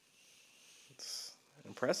 it's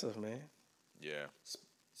impressive, man. Yeah.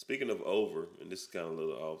 Speaking of over, and this is kind of a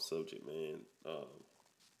little off subject, man.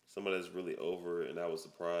 Somebody that's really over, and I was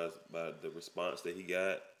surprised by the response that he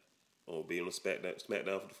got on being on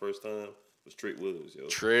SmackDown for the first time, was Trick Williams, yo.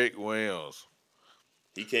 Trick Williams.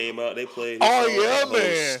 He came out, they played. Oh, his song, yeah, the whole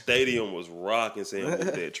man. Stadium was rocking, saying,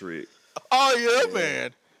 "Who's that Trick?" Oh yeah,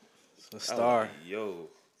 man. It's a I was star. like, yo,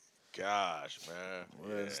 Gosh, man.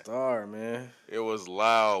 What a Yeah. star, man. It was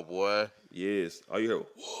loud, boy. yes. All you heard,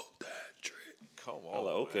 "Whoop that Trick." Come I on. was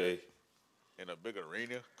like, okay. man. In a big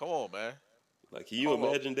arena. Come on, man. Like, can you Call up.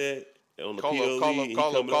 imagine that on the Call PLE? up, call and up, he call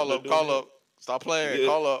up, coming call out up, there call doing up. Stop playing. Yeah.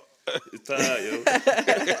 Call up. that? It's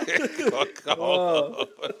time, yo. Call up.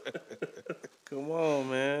 Come on,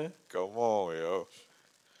 man. Come on, yo.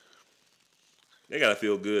 They gotta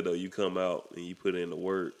feel good though. You come out and you put in the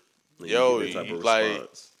work. And Yo, you get that type of like-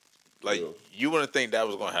 response. Like, Yeah. you wouldn't think that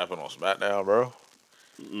was going to happen on SmackDown, bro.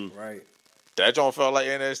 Right. That joint felt like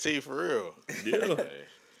NXT for real. Yeah. Hey,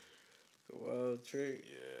 Well, trick.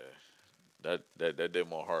 yeah. That did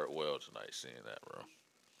my heart well tonight, seeing that, bro.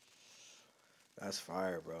 That's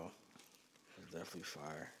fire, bro. That's definitely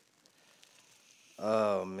fire.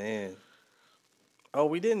 Oh man. Oh,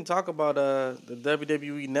 we didn't talk about the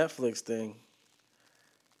WWE Netflix thing.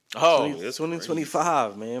 Oh,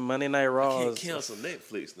 2025, man. Monday Night Raw. Can't is- cancel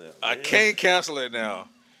Netflix now. I man. can't cancel it now.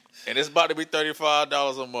 And it's about to be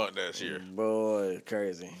 $35 a month next year. Boy,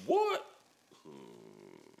 crazy. What?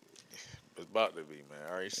 It's about to be, man.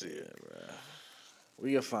 I already see it. Bro.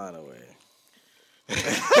 We can find a way.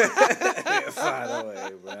 Find a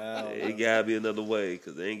way, bro. It gotta be another way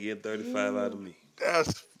because they ain't getting 35 out of me.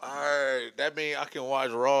 That's all right. That means I can watch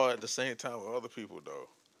Raw at the same time with other people, though.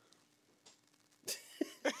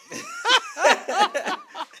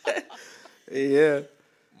 Yeah.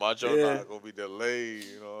 My job not gonna be delayed.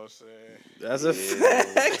 You know what I'm saying? That's a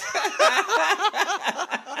fact.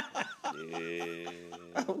 Yeah.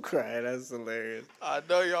 I'm crying. That's hilarious. I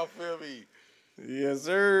know y'all feel me. Yes,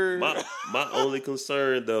 sir. My only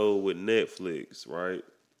concern though with Netflix, right,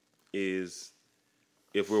 is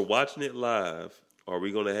if we're watching it live, are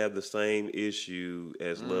we gonna have the same issue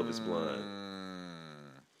as Love Is Blind?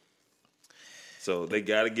 So they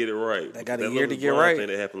got to get it right. They got a That year Love to Is get Blind right. thing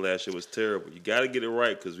that happened last year was terrible. You got to get it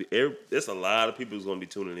right because there's a lot of people who's gonna be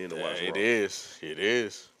tuning in to watch. It Raw. is. It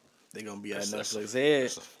is. They gonna be at Netflix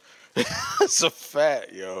head. It's a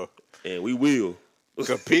fact, yo. And we will.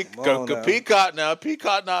 Peacock now.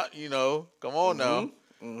 Peacock not. You know. Come on now.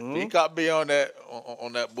 Peacock be on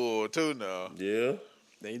that bull too now. Yeah.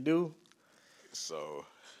 They do. So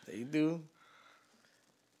They do.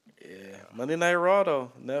 Yeah. Monday Night Raw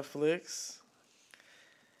though. Netflix.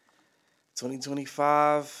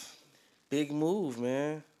 2025. Big move,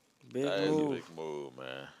 man. Big that is a move. big move,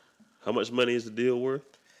 man. How much money is the deal worth?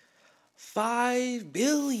 $5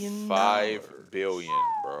 billion. $5 billion,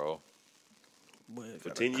 bro. For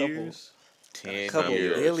 10 years? 10 Couple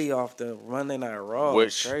years. Billy off the Monday Night Raw.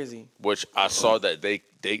 Which- Crazy. Which I saw that they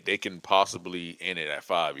can possibly end it at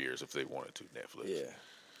 5 years if they wanted to. Netflix. Yeah.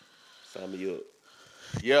 Sign me up.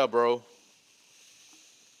 Yeah, bro.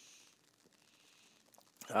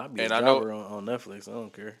 I'll be And a I know- driver on Netflix. I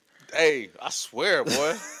don't care. Hey, I swear,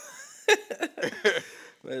 boy.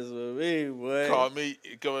 That's what me, boy. Call me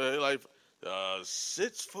like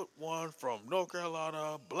 6'1" from North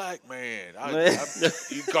Carolina, black man.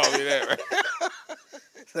 You call me that, right?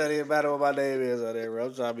 It doesn't even matter what my name is on there, bro.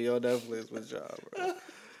 I'm trying to be on Netflix with y'all, bro.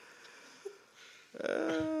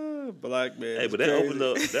 Black man. Hey, but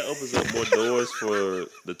It's that opens up more doors for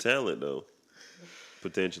the talent though.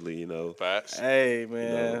 Potentially, you know. Facts. Hey,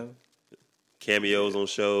 man. know. Cameos on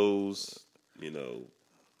shows, you know.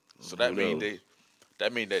 So that Who mean knows?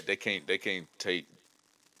 that they can't take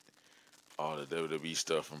all the WWE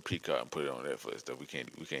stuff from Peacock and put it on Netflix. That we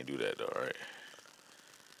can't do that though, right?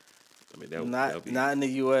 I mean, that Not would be not in the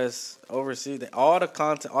U.S. Overseas, all the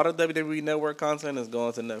content, all the WWE Network content is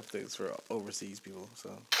going to Netflix for overseas people. So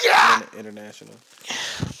international,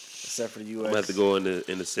 except for the U.S. I'm gonna have to go in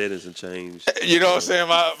the settings and change. You know what I'm saying?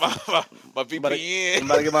 My I'm VPN.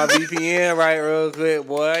 about to get my VPN right real quick,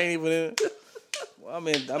 boy. I ain't even in. Well, I'm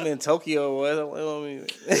in Tokyo, boy. What do I mean?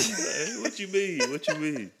 Hey, what you mean? What you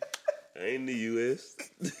mean? I ain't in the U.S.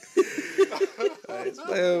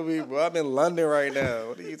 Tell me, bro. I'm in London right now.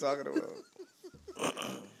 What are you talking about?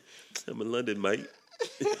 I'm in London, mate.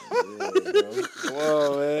 Yeah, bro. Come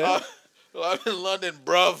on, man. I'm in London,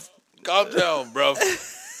 bruv. Calm down, bruv.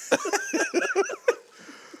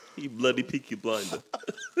 You bloody Peaky Blinder.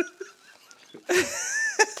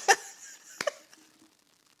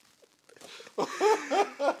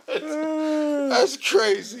 That's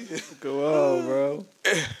crazy. Come on, bro.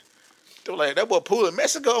 They're like, that boy pool in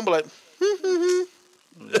Mexico. I'm like,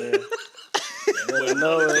 Yeah. Better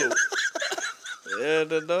know it.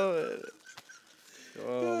 Better know it. Come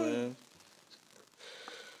on, man.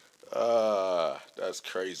 that's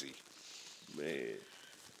crazy. Man.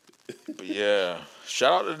 But yeah,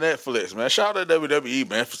 shout out to Netflix, man. Shout out to WWE,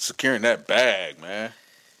 man, for securing that bag, man.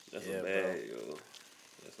 That's Yeah, a bag, yo.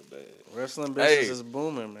 That's a bag. Wrestling business Hey. is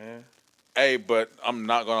booming, man. Hey, but I'm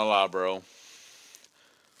not gonna lie, bro.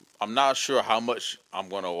 I'm not sure how much I'm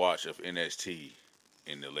gonna watch of NXT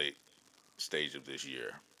in the late stage of this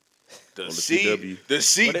year. The CW. the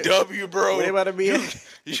CW, bro. What they about to be in?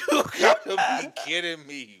 You gotta be kidding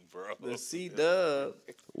me, bro. The C-Dub.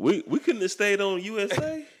 We couldn't have stayed on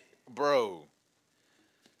USA. Bro.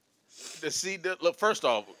 The CW. Look, first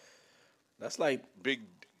off, That's like, big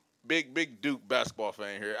Duke basketball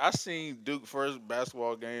fan here. I seen Duke first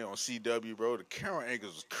basketball game on CW, bro. The camera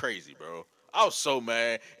angles was crazy, bro. I was so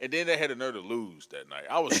mad, and then they had another to lose that night.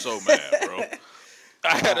 I was so mad, bro. man.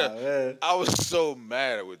 I was so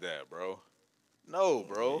mad with that, bro. No,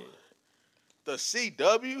 bro. The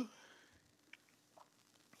CW,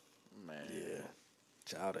 man. Yeah.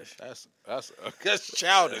 Childish. That's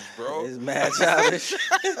childish, bro. It's mad childish.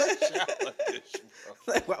 Childish, bro.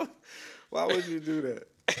 Like, why would you do that?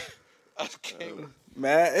 I can't.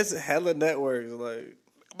 Man, it's hella networks. Like,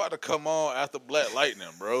 about to come on after Black Lightning,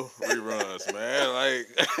 bro. Reruns, man.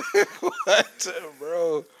 Like, what,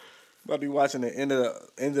 bro? About to be watching the end of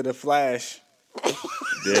the Flash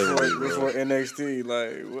Definitely, bro. before NXT.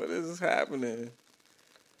 Like, what is happening?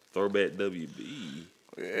 Throwback WB.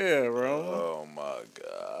 Yeah, bro. Oh my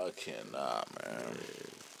God, I cannot, man.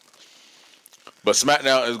 But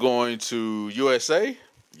SmackDown is going to USA.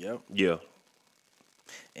 Yep. Yeah.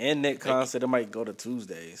 And Nick Khan said it might go to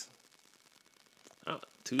Tuesdays.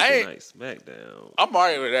 Tuesday night SmackDown. I'm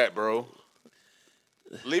alright with that, bro.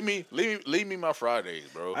 Leave me my Fridays,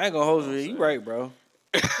 bro. I ain't gonna hold you. You right, bro.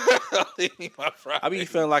 Leave me my Fridays. I be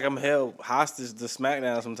feeling like I'm held hostage to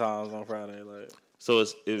SmackDown sometimes on Friday. Like So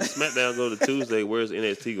if SmackDown go to Tuesday, where's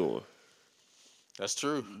NXT going? That's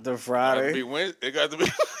true. the It Friday, got to be.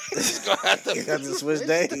 It's gonna have to you got to switch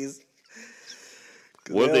days.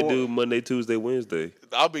 What if they do Monday, Tuesday, Wednesday?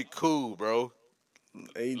 I'll be cool, bro.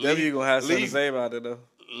 AEW gonna have something to say about it though.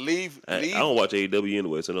 I don't watch AEW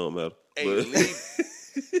anyway, so it don't matter. Hey, But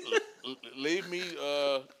leave me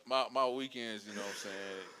my weekends. You know what I'm saying?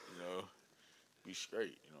 You know, be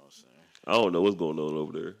straight. You know what I'm saying? I don't know what's going on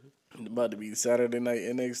over there. About to be Saturday night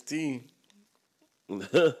NXT.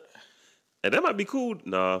 And that might be cool.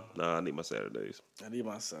 Nah, I need my Saturdays. I need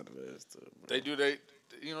my Saturdays too. Bro.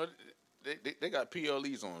 They got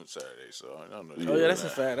PLEs on Saturday, so I don't know. Oh yeah, that's a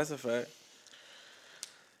fact. That's a fact.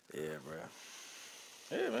 Yeah, bro.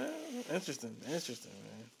 Yeah, man. Interesting, man.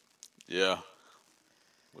 Yeah,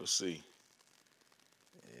 we'll see.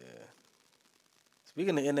 Yeah.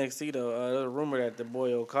 Speaking of NXT though, there's a rumor that the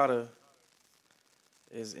boy Okada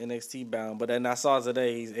is NXT bound, but then I saw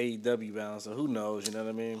today he's AEW bound. So who knows? You know what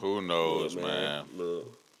I mean? Who knows, Look, man?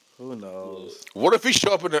 Look. Who knows? What if he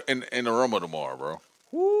show up in the Rumble tomorrow, bro?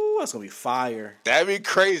 Woo, that's gonna be fire. That'd be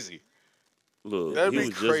crazy. Look, That'd he be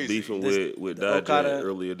was crazy. just beefing with the Dijak Okada-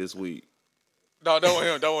 earlier this week. No, that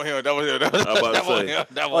wasn't him. That wasn't him. That was him. I was about to say.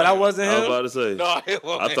 That Oh, that wasn't I was him. about to say. No, it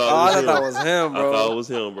wasn't. I him. thought Oh, I it thought was that him. was him, I thought bro. it was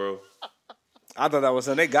him, bro. I thought that was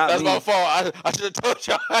him. They got That's me. my fault. I should have told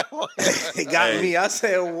y'all. They got Hey. me. I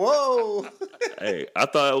said, "Whoa." Hey, I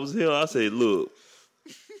thought it was him. I said, look,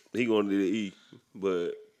 he going to the E.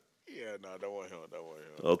 But, Yeah, no, that wasn't him. That wasn't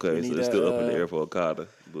him. okay, We so need it's still that, up in the air for Okada.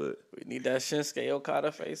 But We need that Shinsuke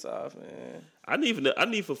Okada face off, man. I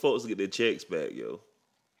need for folks to get their checks back, yo.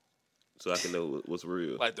 So I can know what's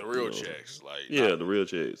real. Like the real You know? checks. Like Yeah, the real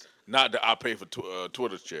checks. not the I pay for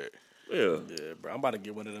Twitter check. Yeah. Yeah, bro. I'm about to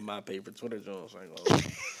get one of them my paper Twitter Jones. I ain't gonna lie.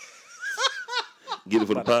 Get it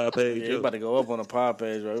for the pie page, Yeah, we yo. about to go up on the pod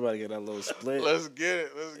page, bro. We about to get that little split. Let's get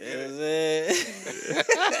it. Let's get You know it. what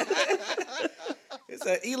I'm saying? It's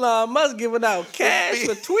like Elon Musk giving out cash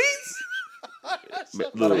for tweets. Man,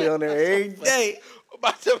 About to be look, on there every day.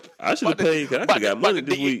 I should have paid, 'cause I about should got to money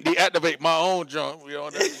this week. Deactivate my own junk. We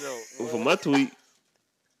on that show. For my tweet,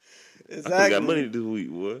 I should have got money this week,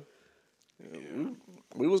 boy.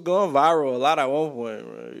 We was going viral a lot at one point,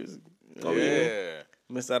 bro. Oh, Yeah.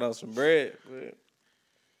 Missed out on some bread. But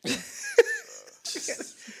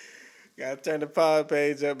gotta turn the pod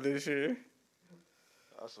page up this year.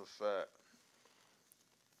 That's a fact.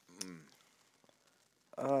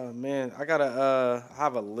 Oh man, I gotta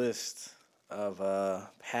have a list of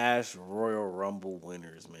past Royal Rumble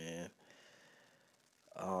winners, man.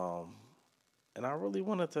 And I really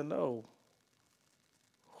wanted to know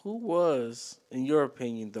who was, in your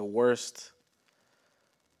opinion, the worst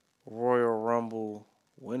Royal Rumble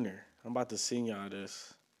winner. I'm about to send y'all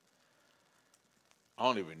this. I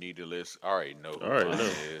don't even need the list. I already know who I already mine know.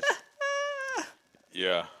 is.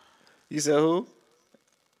 Yeah. You said who?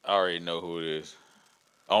 I already know who it is.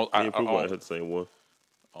 Me and Pooh might have the same one.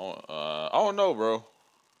 I don't know, bro.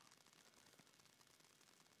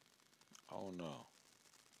 I don't know.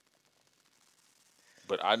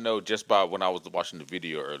 But I know just by when I was watching the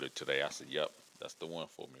video earlier today, I said, yep, that's the one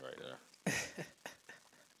for me right there.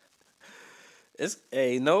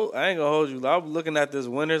 No, I ain't gonna hold you. I'm looking at this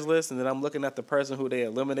winners list, and then I'm looking at the person who they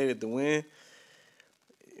eliminated to win.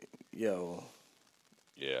 Yo,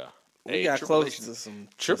 Yeah. we got close to some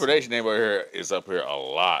Triple H name over here is up here a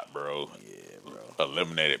lot, bro. Yeah, bro.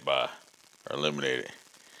 Eliminated.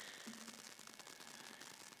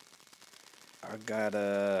 I got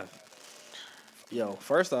Yo,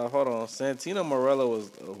 first off, hold on. Santino Marella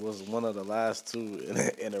was one of the last two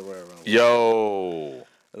in a Royal Rumble. Yo.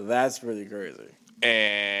 That's pretty crazy.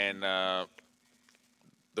 And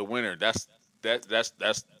the winner, that's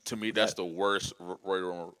to me, that's the worst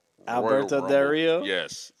Royal Alberto Rumble. Del Rio?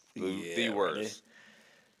 Yes. The Yeah, worst.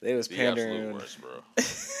 They was The pandering. absolute worst, bro.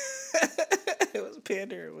 It was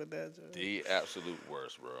pandering with that joke. The absolute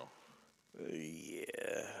worst, bro.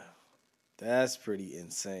 Yeah. That's pretty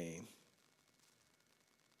insane.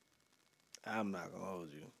 I'm not gonna hold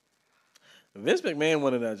you. Vince McMahon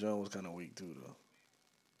winning that joint was kind of weak too, though.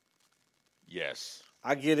 Yes.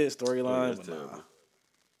 I get it, storyline, that's but nah. terrible.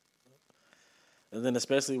 And then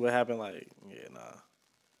especially what happened, like, yeah, nah.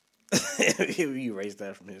 You erase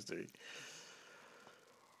that from history.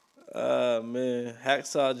 Man,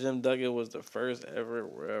 Hacksaw Jim Duggan was the first ever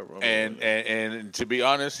Royal Rumble winner. And to be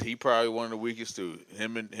honest, he probably one of the weakest too.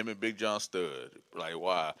 Him and Big John Studd. Like,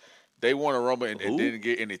 why? They won a Rumble and didn't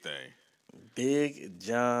get anything. Big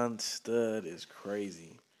John Studd is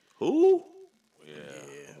crazy. Who? Yeah.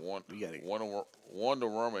 We gotta- Won the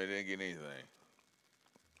Rumble and didn't get anything.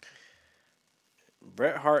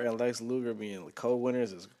 Bret Hart and Lex Luger being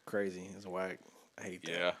co-winners is crazy. It's whack. I hate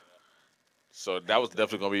that. Yeah. So that was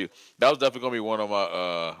definitely gonna be one of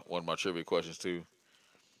my trivia questions too.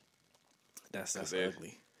 That's they-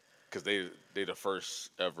 ugly. Because they the first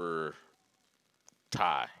ever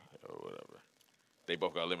tie or whatever. They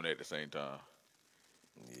both got eliminated at the same time.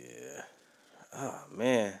 Yeah. Oh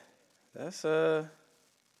man, that's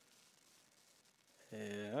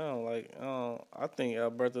Yeah, I think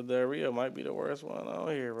Alberto Del Rio might be the worst one on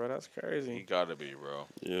here, bro. That's He crazy. gotta be, bro.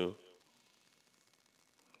 Yeah.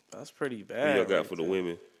 That's pretty Who bad. y'all got right for the there.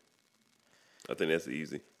 women? I think that's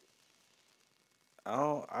easy.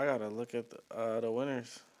 I gotta look at the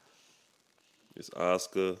winners. It's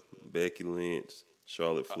Asuka, Becky Lynch,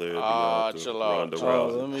 Charlotte Flair, Ah, Bianca, chill out, Ronda chill Oh,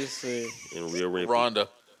 Rousey, let me see. and Rhea Ripley.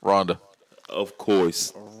 Ronda. Of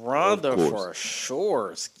course. Ronda Of course. for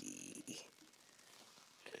sure, ski.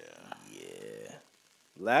 Yeah.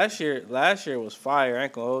 Last year was fire. I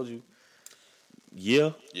ain't gonna hold you.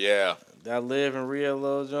 Yeah. Yeah. That Liv and Rhea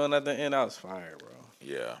little joint at the end, that was fire, bro.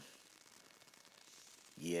 Yeah.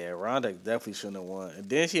 Yeah, Ronda definitely shouldn't have won. And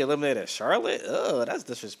then she eliminated Charlotte. Oh, that's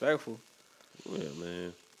disrespectful. Yeah,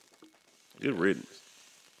 man. Good riddance.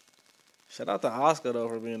 Shout out to Asuka though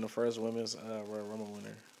for being the first women's Royal Rumble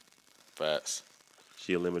winner. Facts.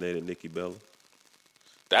 She eliminated Nikki Bella.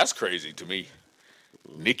 That's crazy to me.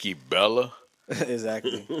 Nikki Bella.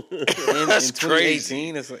 Exactly. That's in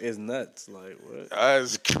 2018, it's nuts. Like what?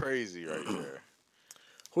 That's crazy right there.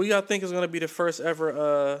 Who y'all think is gonna be the first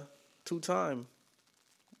ever two-time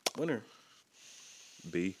winner?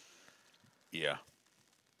 B. Yeah.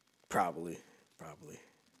 Probably.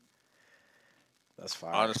 That's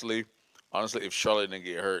fine. Honestly, if Charlotte didn't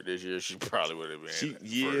get hurt this year, she probably would have been.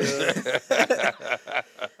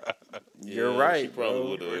 You're Yeah, right, she probably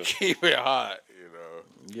bro. would have. Keep it hot, you know.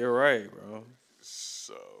 You're right, bro.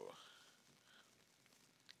 So,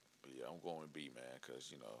 but yeah, I'm going with B, man,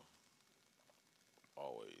 because, you know,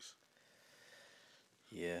 always.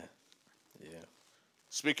 Yeah.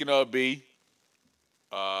 Speaking of B,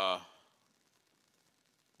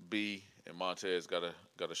 B and Montez got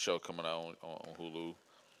a show coming out on Hulu.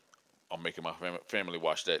 I'm making my family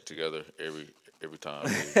watch that together every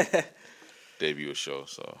time they debut a show.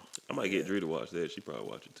 So I might get Drew to watch that. She probably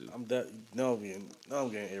watch it too. I'm getting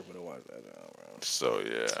able to watch that now, bro. so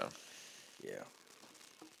yeah, Yeah.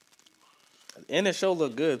 And the show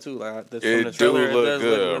looked good too. Like from It the do trailer, look it does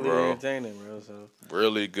good, look really bro. entertaining, bro. So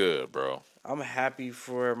really good, bro. I'm happy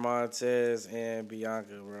for Montez and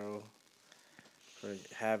Bianca, bro, for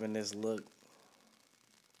having this look.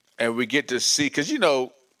 And we get to see, because, you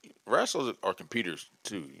know, wrestlers are competitors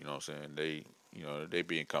too. You know what I'm saying? They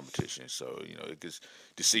be in competition. So, you know, it gets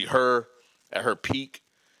to see her at her peak,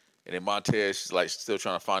 and then Montez is like still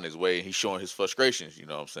trying to find his way, and he's showing his frustrations. You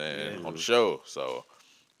know what I'm saying, on the show. So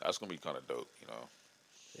that's gonna be kind of dope. You know?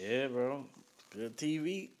 Yeah, bro. Good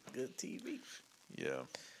TV. Yeah.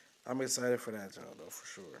 I'm excited for that, John, though, for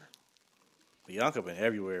sure. Bianca been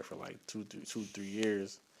everywhere for like 2-3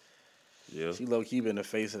 years. Yeah. She low key been the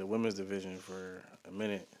face of the women's division for a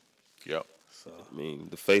minute. Yep. So I mean,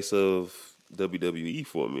 the face of WWE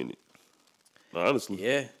for a minute. Honestly.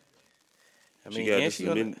 yeah, I She mean, got and just she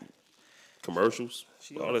some on commercials.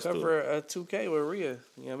 she all on that the stuff. cover 2K with Rhea.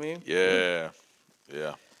 You know what I mean? Yeah.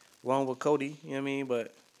 Yeah. Along with Cody. You know what I mean?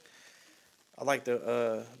 But I like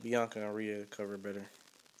the Bianca and Rhea cover better.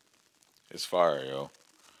 It's fire, yo.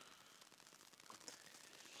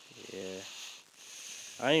 Yeah.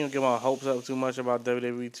 I ain't gonna get my hopes up too much about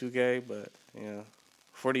WWE 2K, but you know,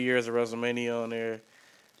 40 years of WrestleMania on there,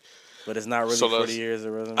 but it's not really So 40 years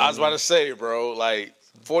of WrestleMania. I was about to say, bro, like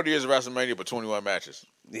 40 years of WrestleMania, but 21 matches.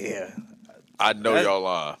 Yeah, I know That's- y'all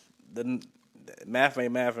lying. the math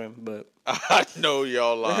ain't mathing, but I know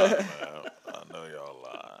y'all lying, man. I know y'all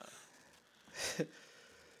lying.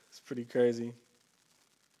 it's pretty crazy.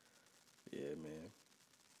 Yeah, man.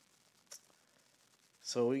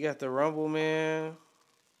 So we got the Rumble, man.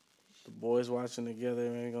 The boys watching together,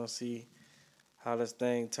 man. Gonna see how this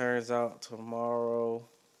thing turns out tomorrow.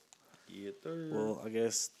 Yeah, third. Well, I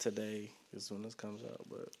guess today is when this comes out,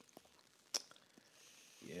 but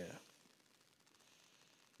yeah,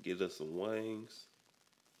 Get us some wings.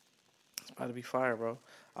 it's about to be fire, bro.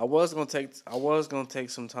 I was gonna take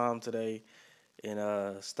some time today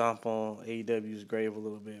and stomp on AEW's grave a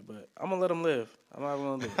little bit, but I'm gonna let them live. I'm not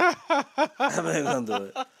gonna do it. I'm not gonna do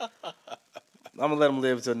it. I'm gonna let them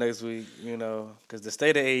live till next week, because the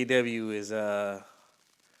state of AEW is I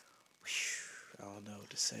don't know what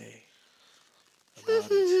to say about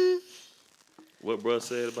it. What bruh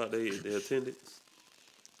said about their attendance?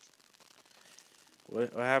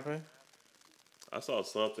 What happened? I saw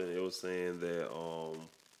something. It was saying that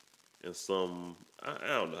in some I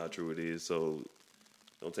don't know how true it is, so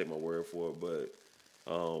don't take my word for it. But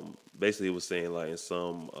basically, it was saying like in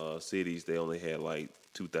some cities they only had like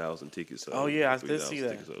 2,000 tickets sold. Oh yeah, I 3,000 did see that.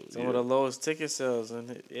 tickets sold. Some of the lowest ticket sales,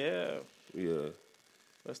 and yeah, Yeah.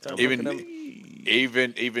 let's start Even looking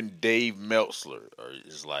them. even Dave Meltzer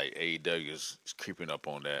is like AEW is creeping up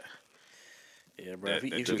on that. Yeah, bro. That, If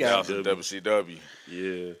that you got, 2000 WCW. Yeah.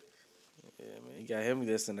 yeah, man, you got him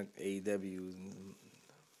this in the AEW,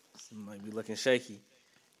 might be looking shaky.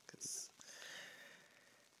 'Cause,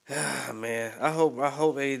 man, I hope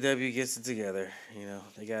AEW gets it together.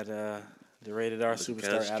 They got the rated R Looking superstar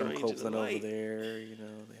kinda Adam strange in the Copeland over light. there. They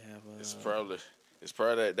have It's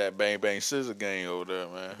probably that Bang Bang Scissor gang over there,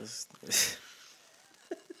 man.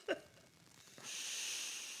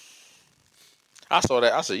 I saw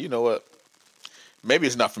that. I said, you know what? Maybe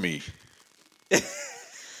it's not for me.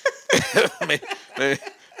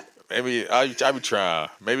 maybe I be trying.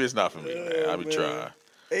 Maybe it's not for me, man. I be man. trying.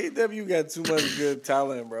 AEW got too much good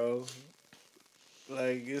talent, bro.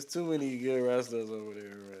 Like, it's too many good wrestlers over there,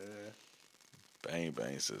 man. Bang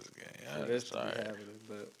Bang Scissor gang. For this to be Sorry. happening,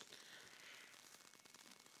 but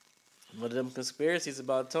one of them conspiracies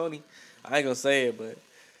about Tony, I ain't gonna say it, but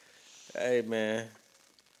hey, man,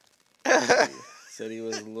 said he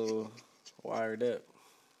was a little wired up.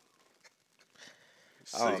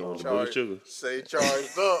 I don't On know. the booger sugar. Say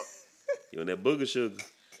charged up. You on that booger sugar.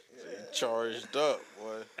 Charged up,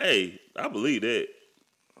 boy. Hey, I believe that.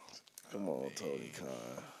 Come on, Tony Khan.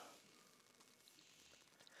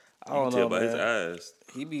 I You can don't tell know, by his man. eyes.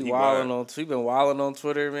 He be He wilding wild. he been wilding on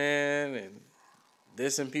Twitter, man, and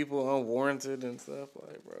dissing people unwarranted and stuff.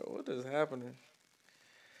 Like, bro, what is happening?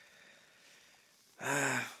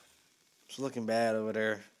 It's looking bad over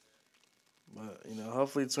there. But,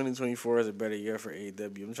 hopefully 2024 is a better year for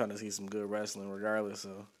AEW. I'm trying to see some good wrestling regardless.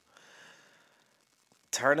 So,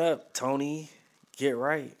 turn up, Tony. Get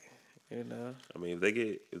right. I mean,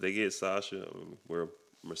 if they get Sasha, we're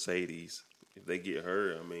Mercedes. If they get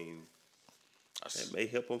her, I mean, that may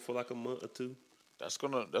help them for like a month or two. That's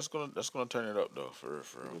gonna turn it up though, for real.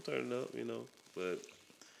 We'll turn it up, But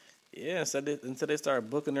Yeah, so until they start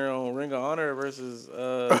booking their own Ring of Honor versus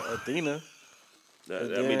Athena I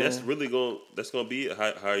mean, that's really that's gonna be it.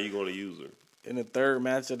 How are you gonna use her? in the third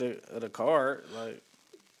match of the card. Like,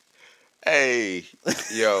 Hey,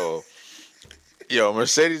 yo,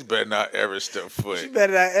 Mercedes better not ever step you foot.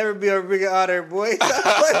 better not ever be on Ring of Honor, boy.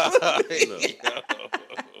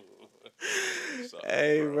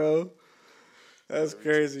 Hey, bro. That's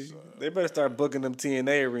crazy. They better start booking them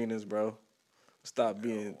TNA arenas, bro. Stop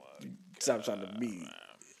trying to be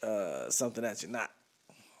something that you're not.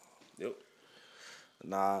 Yep.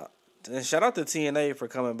 Nah. And shout out to TNA for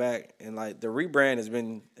coming back, and like the rebrand has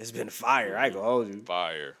been fire. I ain't gonna hold you.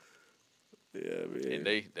 Fire. Yeah, man. And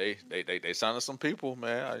they signed some people,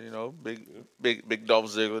 man. Big Dolph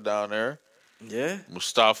Ziggler down there. Yeah.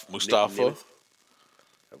 Mustafa. Nemeth.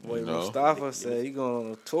 That boy You know. Mustafa said he going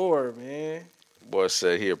on a tour, man. Boy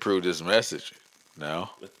said he approved his message.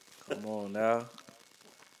 Now Come on now.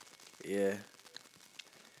 Yeah.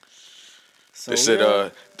 So they said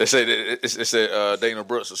it said Dana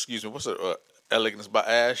Brooks. Excuse me. What's it? Elegance by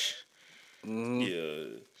Ash. Yeah.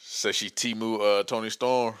 Said she Timu Tony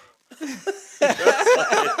Storm.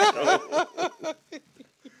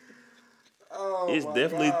 It's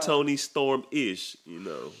definitely Tony Storm-ish,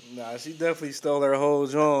 Nah, she definitely stole her whole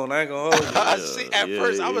John. I ain't gonna hold you. I see. At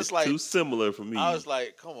first, I was it's like, too similar for me. I was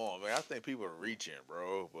like, come on, man. I think people are reaching,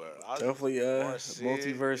 bro. But I Definitely more I see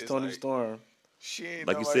it, multiverse it's Tony like, Storm. She ain't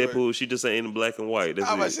like you nobody said, but- Pooh, she just ain't in black and white. That's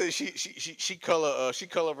I was it. about to say she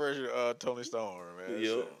color version of Tony Storm, man. That's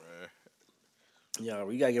Yep. it, man. Yeah,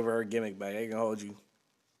 we gotta give her gimmick back. I ain't gonna hold you.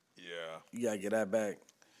 Yeah, You gotta get that back.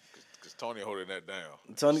 because Tony holding that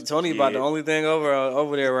down. Tony about the Yeah. only thing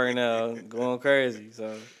over there right now, going crazy.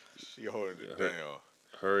 So She holding it down.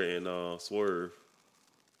 Her and Swerve.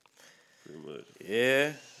 Pretty much.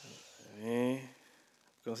 yeah, man,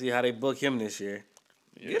 gonna see how they book him this year.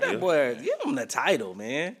 Get that Yeah. boy, give him the title,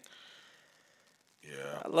 man.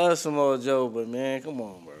 Yeah. I love Samoa Joe, but man, come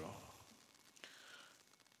on, bro.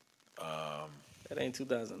 That ain't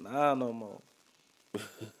 2009 no more.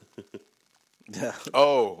 Yeah.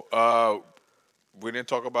 We didn't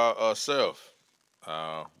talk about Self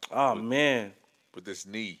Oh man. with this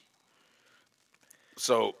knee.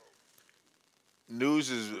 So news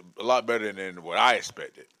is a lot better than what I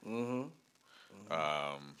expected. Mm-hmm.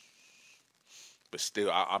 But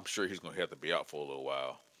still, I'm sure he's going to have to be out for a little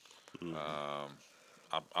while.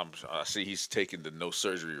 I see he's taking the no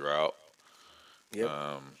surgery route. Yep.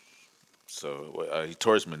 So he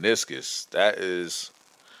tore his meniscus. That is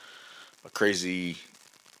a crazy,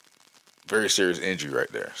 very serious injury right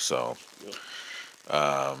there. So,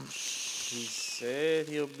 He said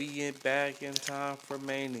he'll be back in time for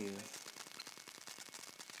Mania.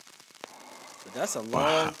 But that's a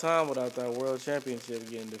long time without that world championship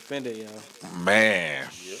getting defended, y'all. man,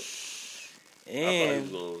 Yep. I thought he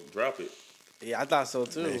And was gonna drop it. yeah, I thought so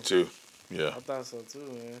too. me too. Yeah, I thought so too,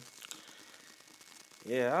 man.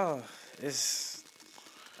 Yeah,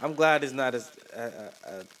 I'm glad it's not a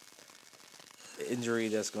injury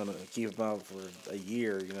that's gonna keep him out for a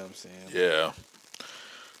year. You know what I'm saying? yeah,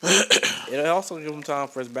 It also give him time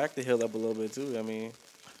for his back to heal up a little bit too. I mean,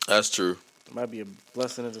 that's true. it might be a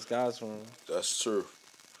blessing in disguise for him. That's true.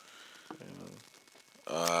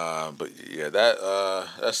 But yeah,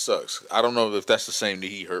 that sucks. I don't know if that's the same knee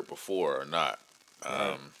he hurt before or not.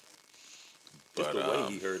 Just But the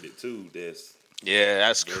way he heard it too.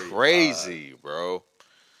 that's very crazy, bro.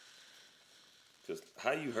 Because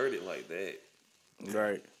how you heard it like that?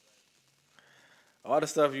 Right. All the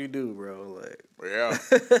stuff you do, bro. Like, Yeah.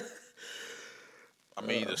 I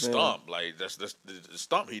mean, the stump, like that's the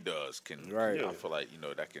stump he does can. Right. I feel like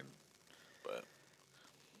that can.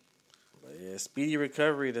 But yeah, speedy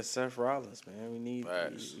recovery to Seth Rollins, man. We need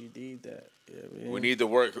Facts. we need that. Yeah, man. we need the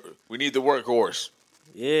work. We need the workhorse.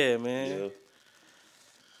 Yeah, man. Yeah.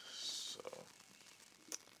 So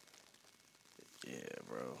Yeah,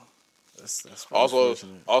 bro. That's also,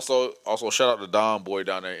 unfortunate. also, shout out to Don Boy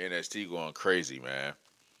down there in NXT going crazy, man.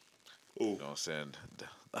 Ooh. You know what I'm saying?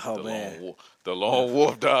 Oh man. The lone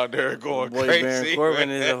wolf down there going Boy, crazy. Baron Corbin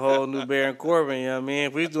man. is a whole new Baron Corbin. You know what I mean?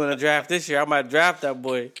 If we was doing a draft this year, I might draft that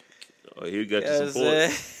boy. Oh, he got You you know some what I'm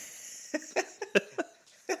points.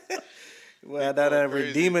 saying? Well, down there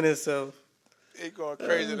redeeming himself. He going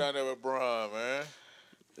crazy down there with Braun, man.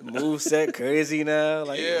 Move set crazy now.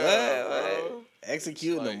 Like, Yeah, what? bro.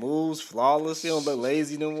 Executing Like- the moves flawless. He don't look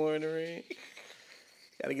lazy no more in the ring.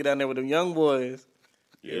 Gotta get down there with them young boys.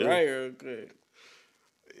 Get Yeah. right real quick.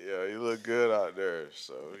 Yeah, he look good out there.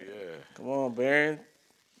 So yeah. Come on, Baron.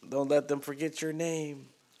 Don't let them forget your name.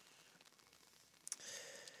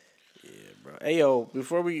 Yeah, bro. Hey, yo,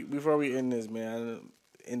 before we end this, man,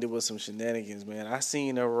 I ended with some shenanigans, man. I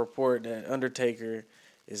seen a report that Undertaker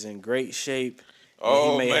is in great shape. And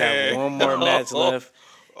Oh, he may man. have one more match left.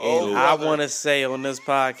 Oh, And I brother. want to say on this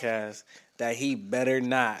podcast that he better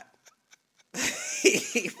not.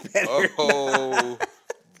 He better Oh,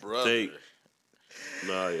 brother. Take.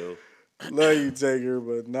 Nah, yo. love you, Taker,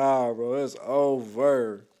 but nah, bro, it's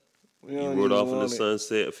over. We You don't rode even off in the want it.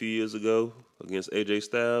 sunset a few years ago against AJ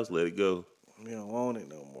Styles. Let it go. We don't want it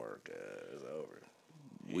no more, cuz it's over.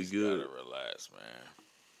 We He's good. gotta relax,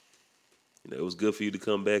 man. It was good for you to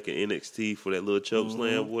come back in NXT for that little choke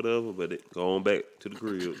slam or whatever, but go on back to the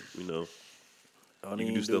crib. Don't You can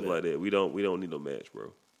even do stuff that. like that. We don't need no match,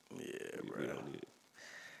 bro. Yeah, We bro. don't need it.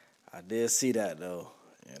 I did see that though,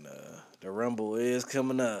 and the Rumble is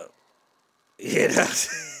coming up. You know,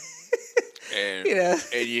 And Yeah.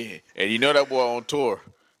 and you know that boy on tour.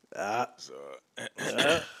 So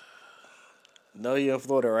know you in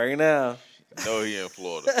Florida right now. no, he in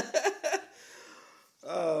Florida.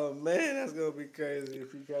 Oh man, that's gonna be crazy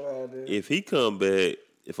if he come out there. If he come back,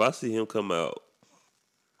 if I see him come out,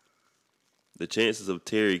 the chances of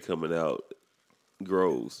Terry coming out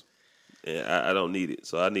grows. And I don't need it.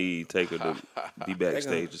 So I need Taker to be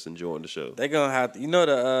backstage just enjoying the show. They gonna have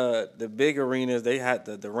to, the big arenas. They had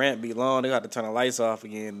the ramp be long. They got to turn the lights off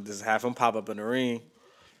again. Just have him pop up in the ring.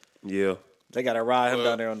 Yeah. They got to ride him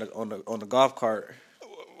down there on the golf cart.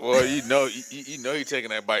 Well, you know he taking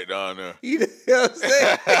that bite down there. You know what I'm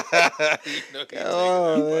saying? You know he taking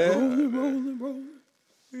Oh that bite man, down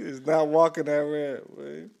there. he's not walking that ramp,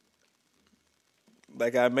 man.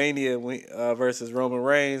 Like at Mania versus Roman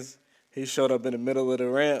Reigns, he showed up in the middle of the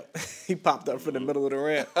ramp. He popped up from the middle of the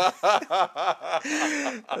ramp.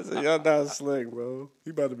 I said, y'all not slick, bro. He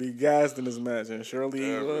about to be gassed in this match, and surely he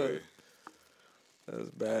was. Definitely. That's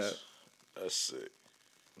bad. That's sick.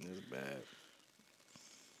 It's bad.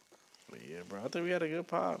 But yeah, bro, I think we had a good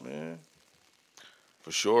pop, man.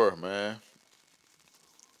 For sure, man.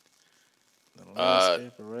 The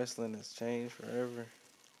landscape of wrestling has changed forever.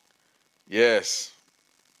 Yes.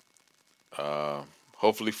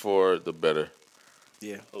 Hopefully for the better.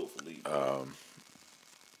 Yeah. Hopefully.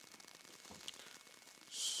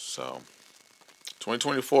 So,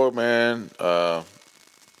 2024, man.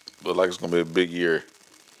 Look like it's gonna be a big year.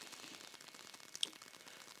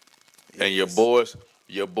 And your boys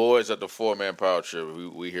at the 4-man power trip,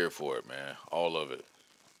 we here for it, man. All of it.